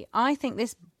 Mandy, I think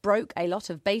this broke a lot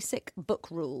of basic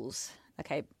book rules.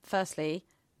 Okay, firstly,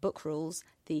 book rules.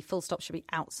 The full stop should be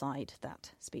outside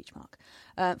that speech mark.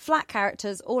 Flat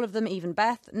characters, all of them, even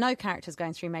Beth. No characters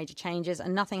going through major changes,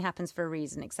 and nothing happens for a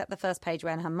reason, except the first page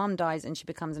when her mum dies and she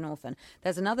becomes an orphan.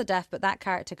 There's another death, but that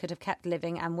character could have kept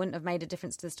living and wouldn't have made a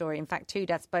difference to the story. In fact, 2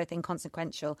 deaths, both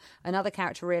inconsequential. Another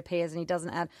character reappears and he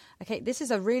doesn't add... Okay, this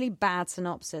is a really bad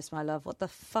synopsis, my love. What the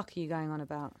fuck are you going on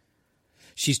about?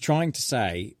 She's trying to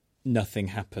say nothing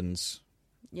happens.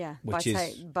 Yeah,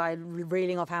 by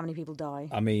reeling off how many people die.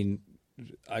 I mean...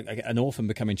 an orphan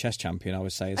becoming chess champion, I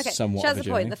would say, is somewhat of a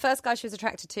journey. Point. The first guy she was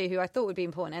attracted to, who I thought would be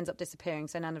important, ends up disappearing,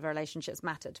 so none of her relationships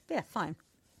mattered. But yeah, fine.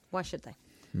 Why should they?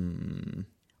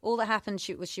 All that happened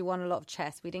was she won a lot of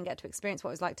chess. We didn't get to experience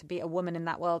what it was like to be a woman in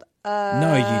that world.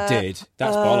 No, you did.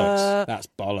 That's bollocks. That's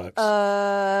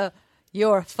bollocks.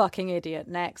 You're a fucking idiot.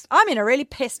 Next. I'm in a really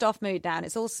pissed off mood now, and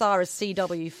it's all Sarah's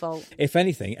CW fault. If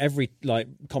anything, every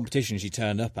competition she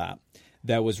turned up at,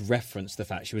 there was reference to the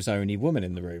fact she was the only woman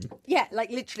in the room. Yeah,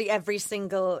 like literally every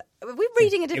single... We're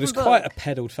reading a different book. It was quite a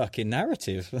peddled fucking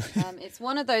narrative. It's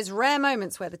one of those rare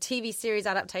moments where the TV series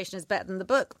adaptation is better than the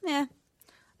book. Yeah.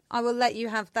 I will let you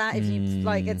have that if you...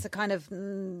 it's a kind of...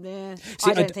 yeah. See,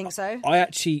 I don't think so. I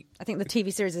think the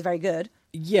TV series is very good.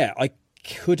 Yeah, I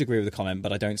could agree with the comment,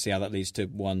 but I don't see how that leads to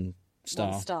 1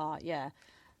 star. 1 star, yeah.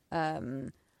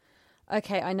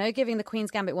 Okay, I know giving the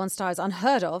Queen's Gambit 1 star is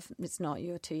unheard of. It's not.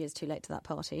 You're 2 years too late to that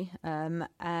party.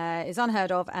 It's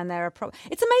unheard of, and there are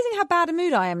It's amazing how bad a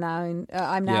mood I am now.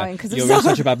 I'm now in because you're in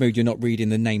such a bad mood. You're not reading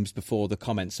the names before the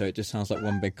comments, so it just sounds like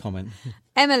one big comment.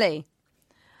 Emily,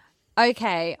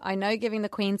 Okay, I know giving the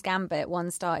Queen's Gambit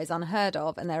 1 star is unheard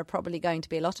of, and there are probably going to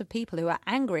be a lot of people who are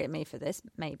angry at me for this,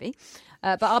 maybe.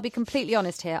 But I'll be completely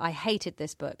honest here, I hated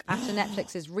this book. After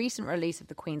Netflix's recent release of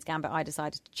the Queen's Gambit, I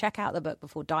decided to check out the book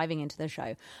before diving into the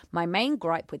show. My main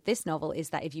gripe with this novel is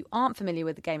that if you aren't familiar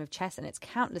with the game of chess and its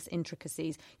countless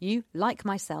intricacies, you, like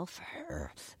myself,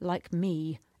 like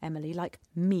me, Emily, like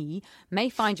me, may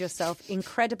find yourself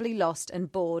incredibly lost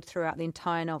and bored throughout the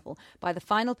entire novel. By the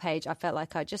final page, I felt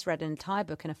like I'd just read an entire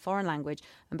book in a foreign language,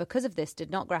 and because of this, did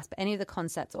not grasp any of the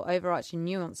concepts or overarching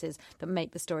nuances that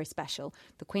make the story special.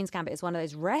 The Queen's Gambit is one of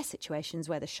those rare situations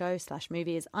where the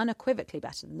show/movie is unequivocally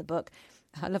better than the book.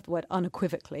 I love the word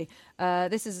unequivocally.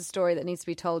 This is a story that needs to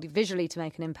be told visually to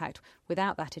make an impact.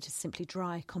 Without that, it is simply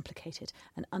dry, complicated,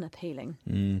 and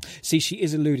unappealing. See, she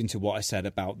is alluding to what I said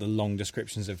about the long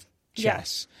descriptions of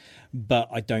chess, but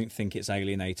I don't think it's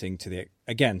alienating to the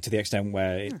extent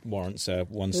where it warrants a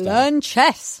 1 star. Learn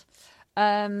chess.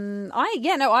 I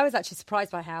was actually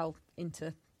surprised by how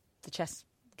into the chess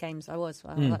games I was.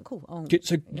 I was like, cool. Oh,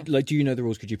 do you know the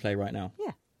rules? Could you play right now?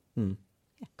 Yeah.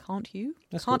 Yeah, can't you?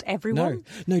 That's can't cool. everyone?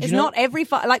 No. It's not every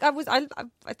fight. Like I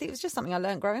think it was just something I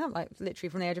learned growing up. Like literally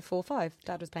from the age of 4 or 5,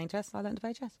 Dad was playing chess. I learned to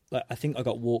play chess. Like, I think I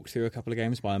got walked through a couple of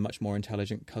games by a much more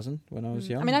intelligent cousin when I was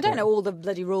young. I mean, I don't know all the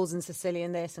bloody rules in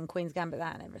Sicilian this and Queen's Gambit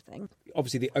that and everything.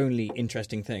 Obviously, the only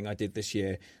interesting thing I did this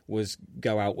year was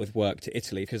go out with work to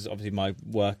Italy, because obviously my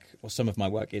work, or some of my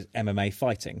work, is MMA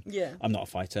fighting. Yeah. I'm not a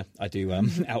fighter. I do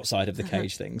outside of the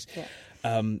cage things. Yeah.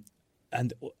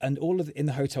 And all of in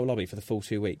the hotel lobby for the full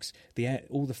 2 weeks,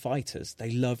 all the fighters, they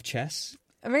love chess.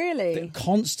 Really? They're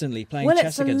constantly playing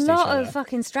chess against each other. Well, it's a lot of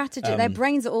fucking strategy. Their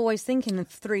brains are always thinking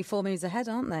 3-4 moves ahead,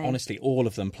 aren't they? Honestly, all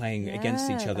of them playing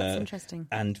against each other. That's interesting.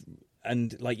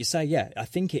 And like you say, I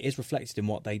think it is reflected in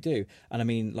what they do. And I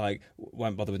mean, like,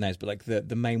 won't bother with names, but like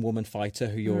the main woman fighter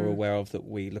who you're aware of that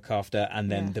we look after,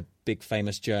 and then the big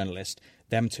famous journalist,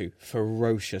 them two,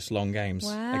 ferocious long games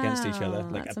against each other,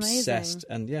 like obsessed.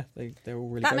 Amazing. And they're all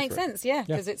really that go makes for it. sense,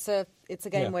 because it's a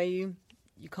game where you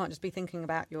can't just be thinking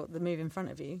about the move in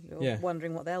front of you. You're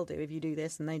wondering what they'll do if you do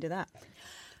this and they do that.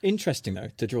 Interesting, though,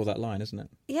 to draw that line, isn't it?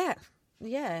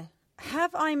 Yeah.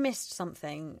 Have I missed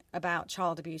something about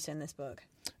child abuse in this book?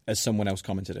 As someone else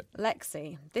commented it.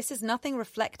 Lexi, this is nothing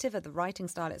reflective of the writing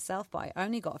style itself, but I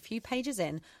only got a few pages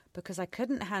in because I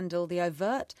couldn't handle the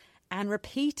overt and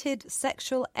repeated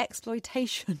sexual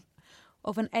exploitation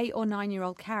of an 8 or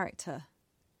 9-year-old character.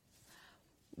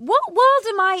 What world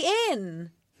am I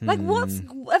in? Like,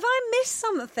 have I missed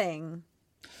something?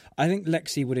 I think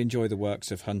Lexi would enjoy the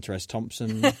works of Hunter S.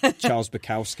 Thompson, Charles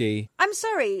Bukowski. I'm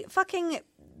sorry,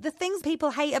 the things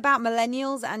people hate about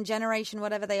millennials and generation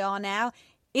whatever they are now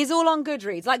is all on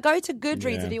Goodreads. Like, go to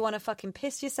Goodreads if you want to fucking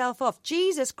piss yourself off.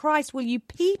 Jesus Christ, will you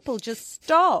people just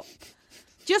stop?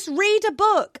 Just read a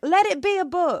book. Let it be a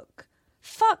book.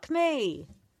 Fuck me.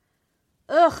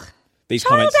 Ugh.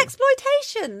 Child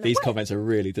exploitation. These comments are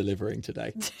really delivering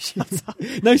today. Shut up.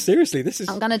 No, seriously, this is...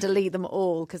 I'm going to delete them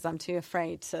all because I'm too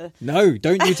afraid to... No,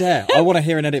 don't you dare. I want to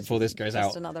hear an edit before this goes out.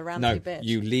 Just another ranty bitch. No,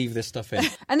 you leave this stuff in.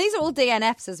 And these are all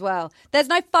DNFs as well. There's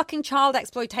no fucking child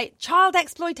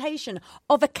exploitation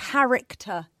of a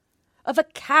character.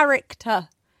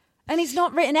 And he's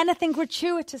not written anything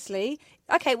gratuitously.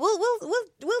 Okay, we'll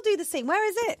do the scene. Where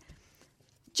is it?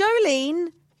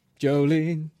 Jolene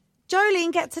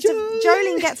gets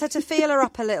her to feel her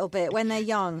up a little bit when they're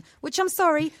young, which I'm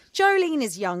sorry, Jolene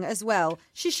is young as well.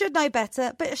 She should know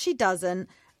better, but she doesn't.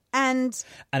 And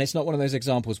it's not one of those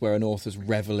examples where an author's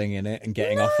reveling in it and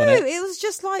getting off on it. It was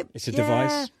just like... It's a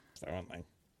device. There aren't they?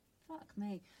 Fuck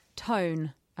me.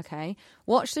 Tone, okay?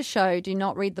 Watch the show, do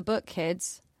not read the book,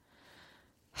 kids.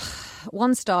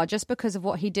 1 star, just because of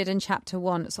what he did in chapter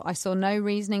 1. So I saw no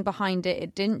reasoning behind it.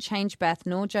 It didn't change Beth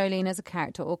nor Jolene as a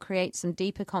character or create some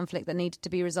deeper conflict that needed to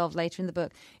be resolved later in the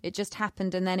book. It just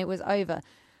happened and then it was over.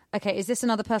 Okay, is this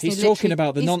another person? He's talking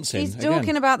about the nonsense. He's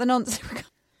talking about the nonsense.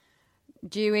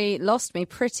 Dewey lost me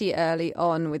pretty early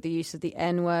on with the use of the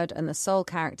N-word and the sole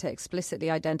character explicitly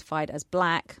identified as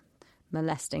black,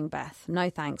 molesting Beth. No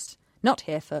thanks. Not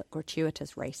here for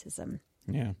gratuitous racism.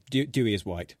 Yeah, Dewey is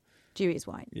white. Dewey is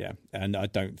white. Yeah, and I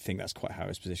don't think that's quite how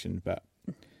it's positioned, but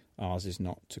ours is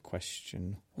not to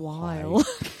question why.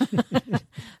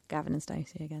 Gavin and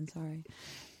Stacey again, sorry.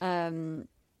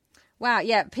 Wow,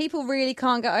 yeah, people really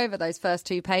can't get over those first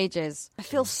 2 pages. I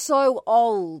feel so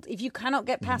old. If you cannot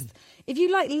get past... If you,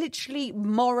 like, literally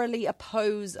morally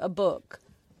oppose a book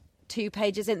 2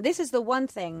 pages in... This is the one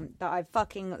thing that I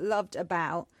fucking loved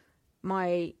about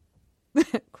my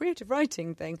creative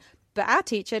writing thing. But our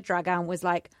teacher, Dragan, was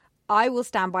like... I will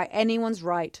stand by anyone's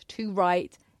right to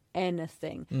write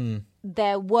anything.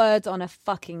 they're words on a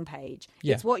fucking page.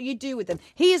 Yeah. It's what you do with them.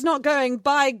 He is not going,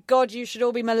 by God, you should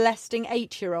all be molesting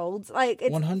 8-year-olds. Like,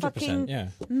 it's 100%, fucking yeah.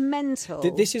 mental.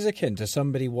 This is akin to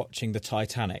somebody watching the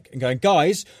Titanic and going,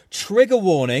 guys, trigger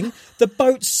warning, the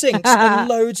boat sinks and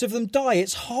loads of them die.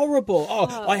 It's horrible.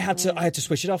 I had to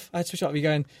switch it off. You're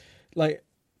going, like,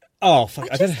 oh, fuck.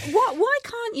 I don't know. Why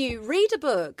can't you read a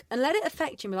book and let it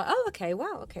affect you and be like, oh, okay,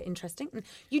 wow, okay, interesting.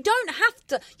 You don't have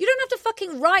to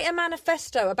fucking write a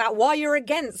manifesto about why you're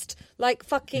against, like,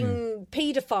 fucking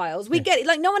paedophiles. We get it.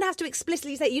 Like, no one has to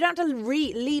explicitly say it. You don't have to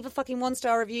leave a fucking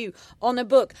 1-star review on a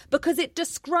book because it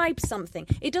describes something.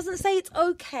 It doesn't say it's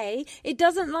okay. It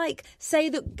doesn't, like, say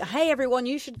that, hey, everyone,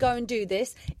 you should go and do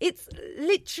this. It's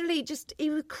literally just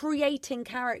creating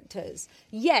characters.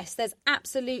 Yes, there's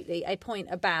absolutely a point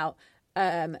about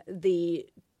the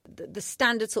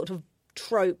standard sort of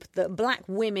trope that black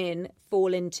women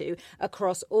fall into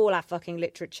across all our fucking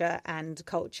literature and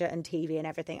culture and TV and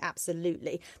everything.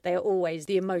 Absolutely. They are always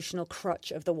the emotional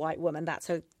crutch of the white woman. That's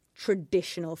a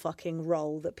traditional fucking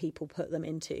role that people put them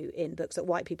into in books, that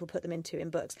white people put them into in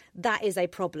books. That is a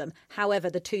problem. However,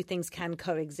 the two things can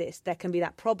coexist. There can be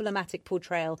that problematic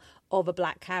portrayal of a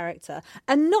black character,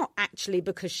 and not actually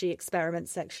because she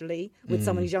experiments sexually with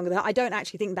someone who's younger than her. I don't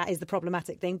actually think that is the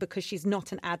problematic thing, because she's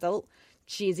not an adult.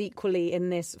 She is equally in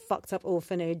this fucked up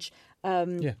orphanage.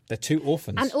 Yeah, they're two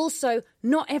orphans. And also,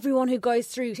 not everyone who goes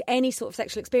through any sort of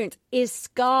sexual experience is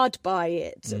scarred by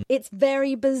it. It's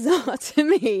very bizarre to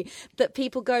me that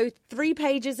people go 3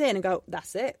 pages in and go,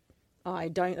 that's it. I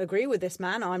don't agree with this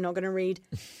man. I'm not going to read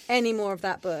any more of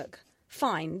that book.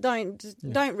 Fine,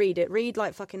 don't read it. Read,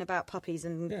 like, fucking about puppies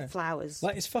and flowers.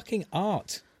 Like, it's fucking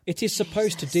art. It is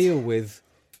supposed to deal with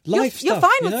life You're stuff.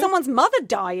 fine with someone's mother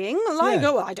dying. Like, Yeah.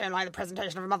 oh, I don't like the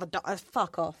presentation of a mother dying.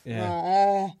 Fuck off.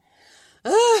 Yeah.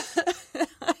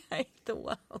 I hate the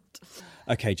world.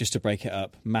 Okay, just to break it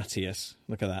up, Matthias,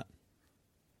 look at that.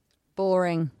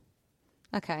 Boring.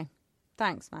 Okay.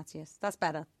 Thanks, Matthias. That's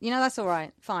better. You know, that's all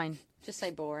right. Fine. Just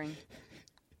say boring.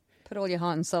 Put all your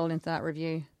heart and soul into that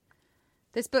review.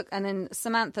 This book, and then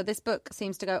Samantha, this book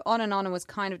seems to go on and was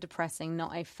kind of depressing.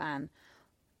 Not a fan.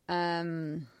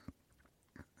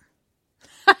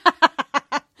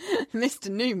 Mr.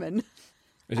 Newman.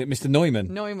 Is it Mr.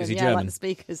 Neumann? Neumann, Is he yeah, German? like the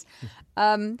speakers.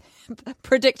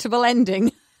 Predictable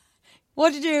ending.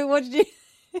 What did you...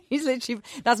 He's literally...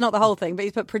 That's not the whole thing, but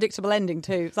he's put predictable ending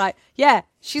too. It's like, yeah,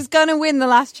 she's going to win the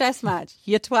last chess match,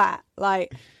 you twat.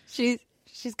 Like, she's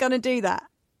going to do that.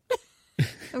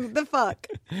 The fuck?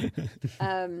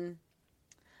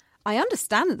 I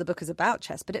understand that the book is about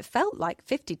chess, but it felt like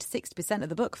 50 to 60% of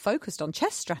the book focused on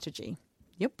chess strategy.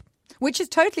 Yep. Which is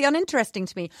totally uninteresting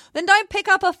to me. Then don't pick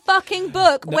up a fucking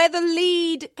book where the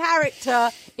lead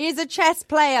character is a chess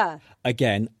player.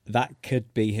 Again, that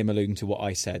could be him alluding to what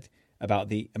I said about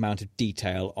the amount of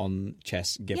detail on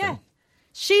chess given. Yeah.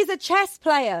 She's a chess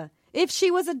player. If she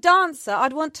was a dancer,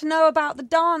 I'd want to know about the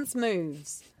dance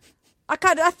moves. I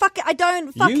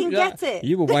don't fucking get it.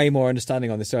 You were way more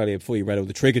understanding on this earlier before you read all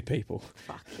the triggered people.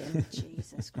 Fucking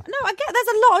Jesus Christ. No, I get there's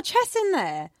a lot of chess in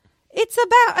there. It's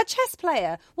about a chess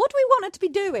player. What do we want it to be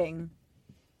doing?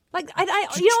 Like,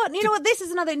 you know what? This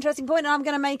is another interesting point, and I'm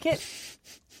going to make it.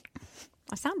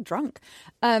 I sound drunk.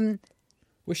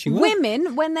 Wish you were.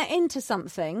 Women, when they're into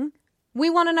something, we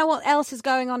want to know what else is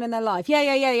going on in their life.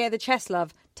 Yeah, the chess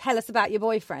love. Tell us about your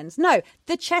boyfriends. No,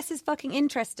 the chess is fucking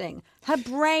interesting. Her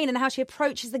brain and how she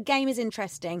approaches the game is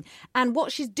interesting. And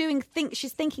what she's doing,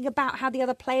 she's thinking about how the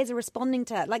other players are responding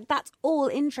to her. Like, that's all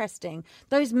interesting.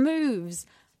 Those moves,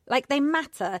 like, they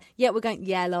matter. Yet we're going,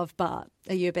 yeah, love, but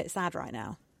are you a bit sad right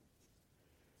now?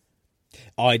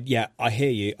 I hear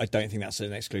you. I don't think that's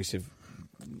an exclusive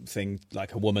thing,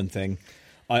 like a woman thing.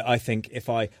 I think if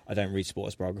I don't read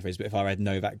sports biographies, but if I read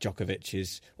Novak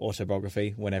Djokovic's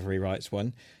autobiography whenever he writes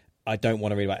one, I don't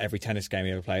want to read about every tennis game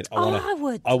he ever played. I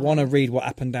would. I want to read what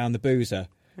happened down the boozer.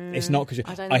 It's not because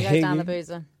I don't think he goes down the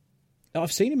boozer.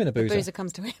 I've seen him in a boozer. The boozer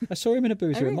comes to him. I saw him in a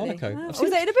boozer in really? Monaco. Oh. Was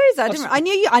it in a boozer? I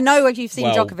knew you. I know you've seen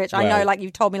Djokovic. I know, like,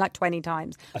 you've told me like 20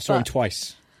 times. I saw him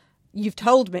twice. You've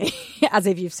told me as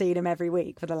if you've seen him every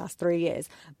week for the last 3 years.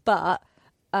 But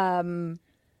I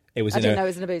didn't know it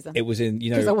was in a boozer. It was in,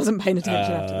 because I wasn't paying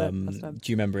attention after that.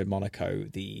 Do you remember in Monaco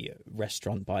the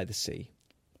restaurant by the sea?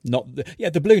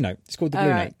 The Blue Note. It's called the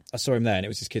Blue Note. I saw him there, and it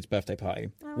was his kid's birthday party.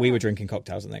 We were drinking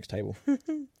cocktails at the next table.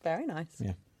 Very nice.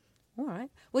 Yeah. All right.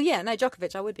 Well, yeah. No,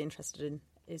 Djokovic, I would be interested in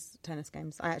his tennis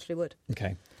games. I actually would.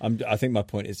 Okay. I think my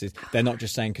point is they're not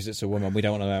just saying because it's a woman, we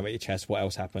don't want to know about your chest, what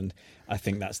else happened. I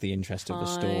think that's the interest of the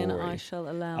story. I shall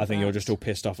allow I think that. you're just all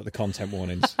pissed off at the content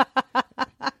warnings.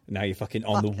 Now you're fucking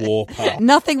on the war path.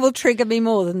 Nothing will trigger me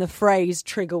more than the phrase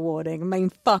 "trigger warning." I mean,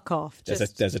 fuck off.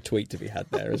 There's a tweet to be had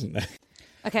there, isn't there?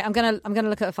 Okay, I'm gonna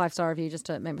look at a 5-star review just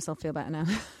to make myself feel better now.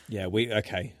 Yeah,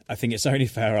 okay. I think it's only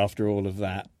fair after all of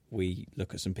that we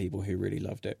look at some people who really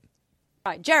loved it.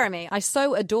 Right, Jeremy, I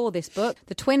so adore this book.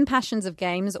 The twin passions of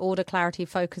games: order, clarity,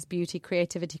 focus, beauty,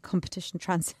 creativity, competition,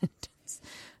 transcendence.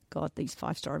 God, these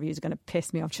 5-star reviews are going to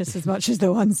piss me off just as much as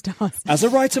the 1 stars. As a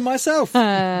writer myself.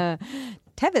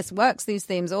 Tevis works these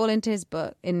themes all into his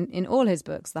book, in all his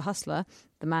books: The Hustler,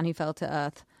 The Man Who Fell to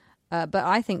Earth. But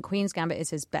I think Queen's Gambit is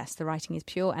his best. The writing is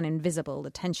pure and invisible. The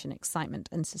tension, excitement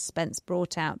and suspense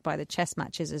brought out by the chess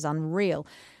matches is unreal.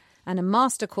 And a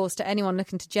master course to anyone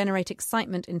looking to generate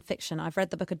excitement in fiction. I've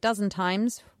read the book a dozen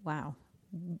times. Wow.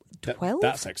 12?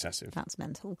 That's excessive. That's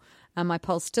mental. And my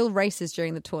pulse still races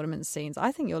during the tournament scenes.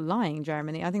 I think you're lying,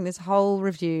 Jeremy. I think this whole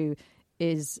review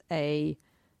is a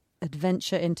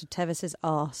adventure into Tevis's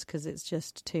arse because it's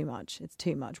just too much. It's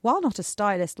too much. While not a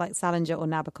stylist like Salinger or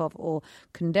Nabokov or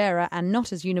Kundera, and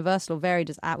not as universal or varied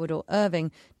as Atwood or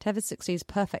Irving, Tevis succeeds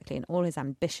perfectly in all his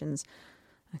ambitions.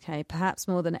 Okay, perhaps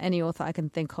more than any author I can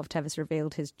think of, Tevis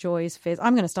revealed his joys, fears.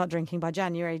 I'm going to start drinking by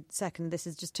January 2nd. This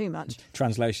is just too much.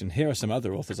 Translation. Here are some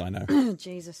other authors I know.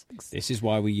 Jesus. This is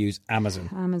why we use Amazon.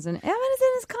 Amazon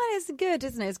is good,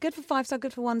 isn't it? It's good for 5-star,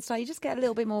 good for 1 star. You just get a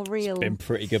little bit more real. It's been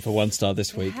pretty good for 1 star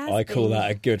this week. I call that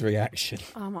a good reaction.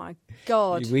 Oh, my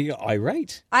God. We got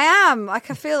irate. I am. I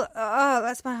can feel... Oh,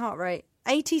 that's my heart rate.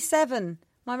 87.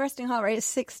 My resting heart rate is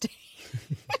 60.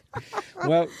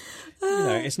 Well,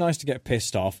 it's nice to get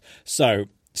pissed off. So,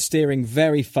 steering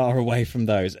very far away from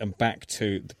those and back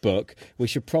to the book, we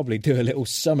should probably do a little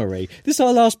summary. This is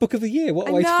our last book of the year. What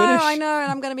a way to finish. I know,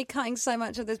 and I'm going to be cutting so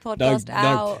much of this podcast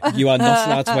out. No, you are not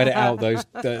allowed to edit out those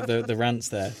the rants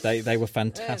there. They were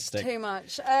fantastic. It's too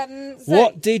much.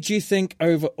 What did you think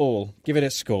overall? Give it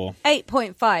a score.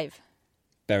 8.5.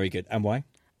 Very good. And why?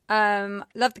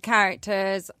 Loved the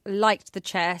characters, liked the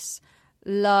chess,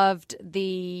 loved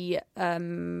the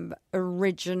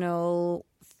original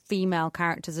female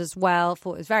characters as well.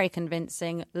 Thought it was very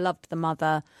convincing. Loved the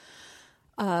mother.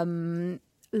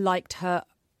 Liked her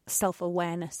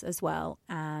self-awareness as well,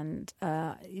 and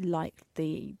liked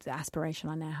the aspiration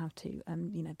I now have to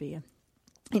be an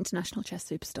international chess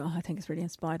superstar. I think it's really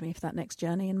inspired me for that next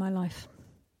journey in my life.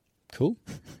 Cool.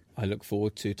 I look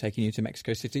forward to taking you to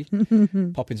Mexico City,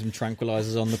 popping some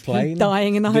tranquilizers on the plane.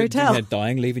 Dying in the hotel.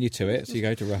 Dying, leaving you to it, so you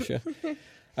go to Russia.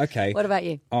 Okay. What about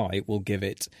you? I will give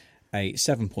it a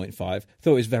 7.5. Thought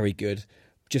it was very good.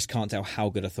 Just can't tell how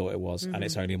good I thought it was, and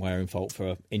it's only my own fault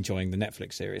for enjoying the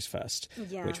Netflix series first,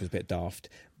 which was a bit daft.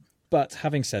 But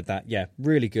having said that, yeah,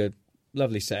 really good.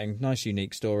 Lovely setting. Nice,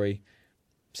 unique story.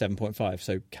 7.5.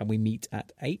 So can we meet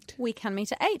at 8? We can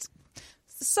meet at 8.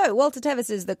 So, Walter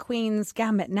Tevis's The Queen's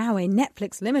Gambit, now a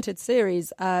Netflix limited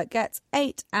series, gets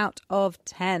 8 out of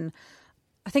 10.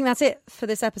 I think that's it for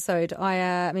this episode. I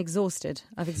am exhausted.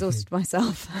 I've exhausted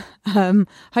myself.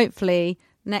 Hopefully,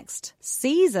 next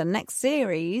season, next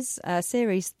series,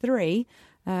 series 3,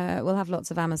 we'll have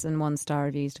lots of Amazon 1-star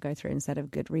reviews to go through instead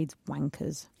of Goodreads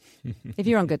wankers. If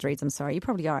you're on Goodreads, I'm sorry. You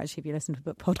probably are actually if you listen to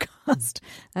a book podcast.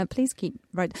 Please keep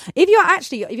right. If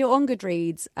you're on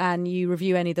Goodreads and you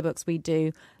review any of the books we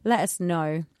do, let us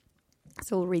know.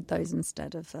 So we'll read those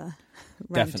instead of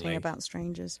ranting about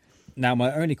strangers. Now,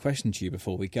 my only question to you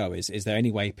before we go is there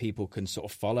any way people can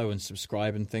sort of follow and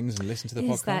subscribe and things and listen to the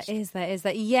podcast? Is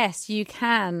that? Yes, you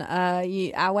can. Our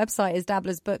website is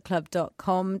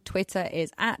dabblersbookclub.com. Twitter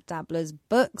is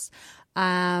 @dabblersbooks.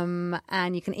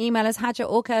 And you can email us, Hadja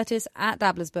or Curtis,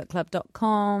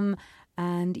 @dabblersbookclub.com.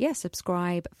 And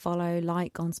subscribe, follow,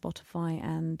 like on Spotify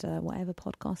and whatever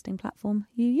podcasting platform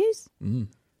you use.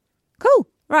 Cool.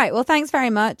 Right, well, thanks very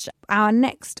much. Our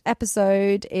next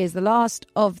episode is the last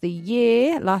of the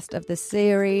year, last of the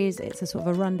series. It's a sort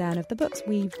of a rundown of the books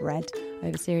we've read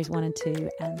over series 1 and 2,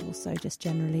 and also just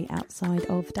generally outside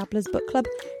of Dabblers Book Club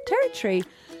territory.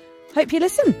 Hope you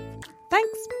listen.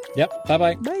 Thanks. Yep,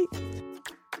 bye-bye. Bye.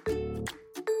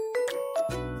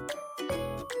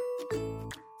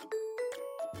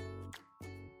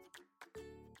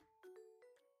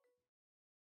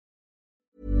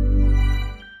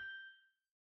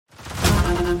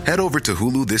 Head over to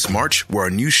Hulu this March, where our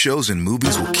new shows and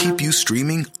movies will keep you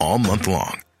streaming all month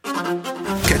long.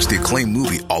 Catch the acclaimed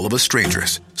movie All of Us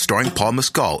Strangers, starring Paul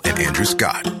Mescal and Andrew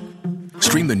Scott.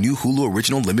 Stream the new Hulu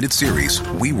original limited series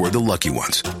We Were the Lucky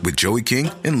Ones with Joey King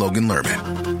and Logan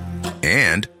Lerman.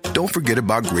 And don't forget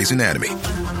about Grey's Anatomy.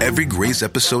 Every Grey's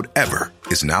episode ever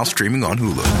is now streaming on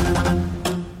Hulu.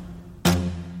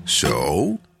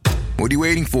 So, what are you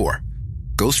waiting for?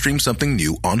 Go stream something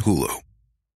new on Hulu.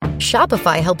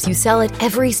 Shopify helps you sell at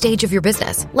every stage of your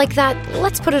business. Like that,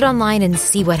 let's put it online and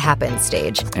see what happens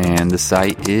stage. And the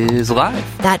site is live.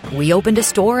 That we opened a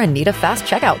store and need a fast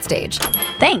checkout stage.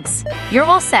 Thanks. You're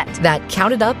all set. That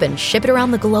count it up and ship it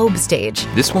around the globe stage.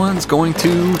 This one's going to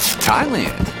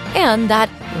Thailand. And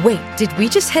that, wait, did we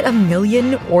just hit 1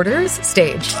 million orders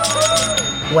stage?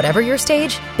 Whatever your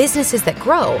stage, businesses that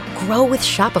grow with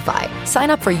Shopify.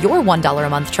 Sign up for your $1 a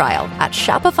month trial at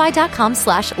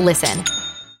shopify.com/listen.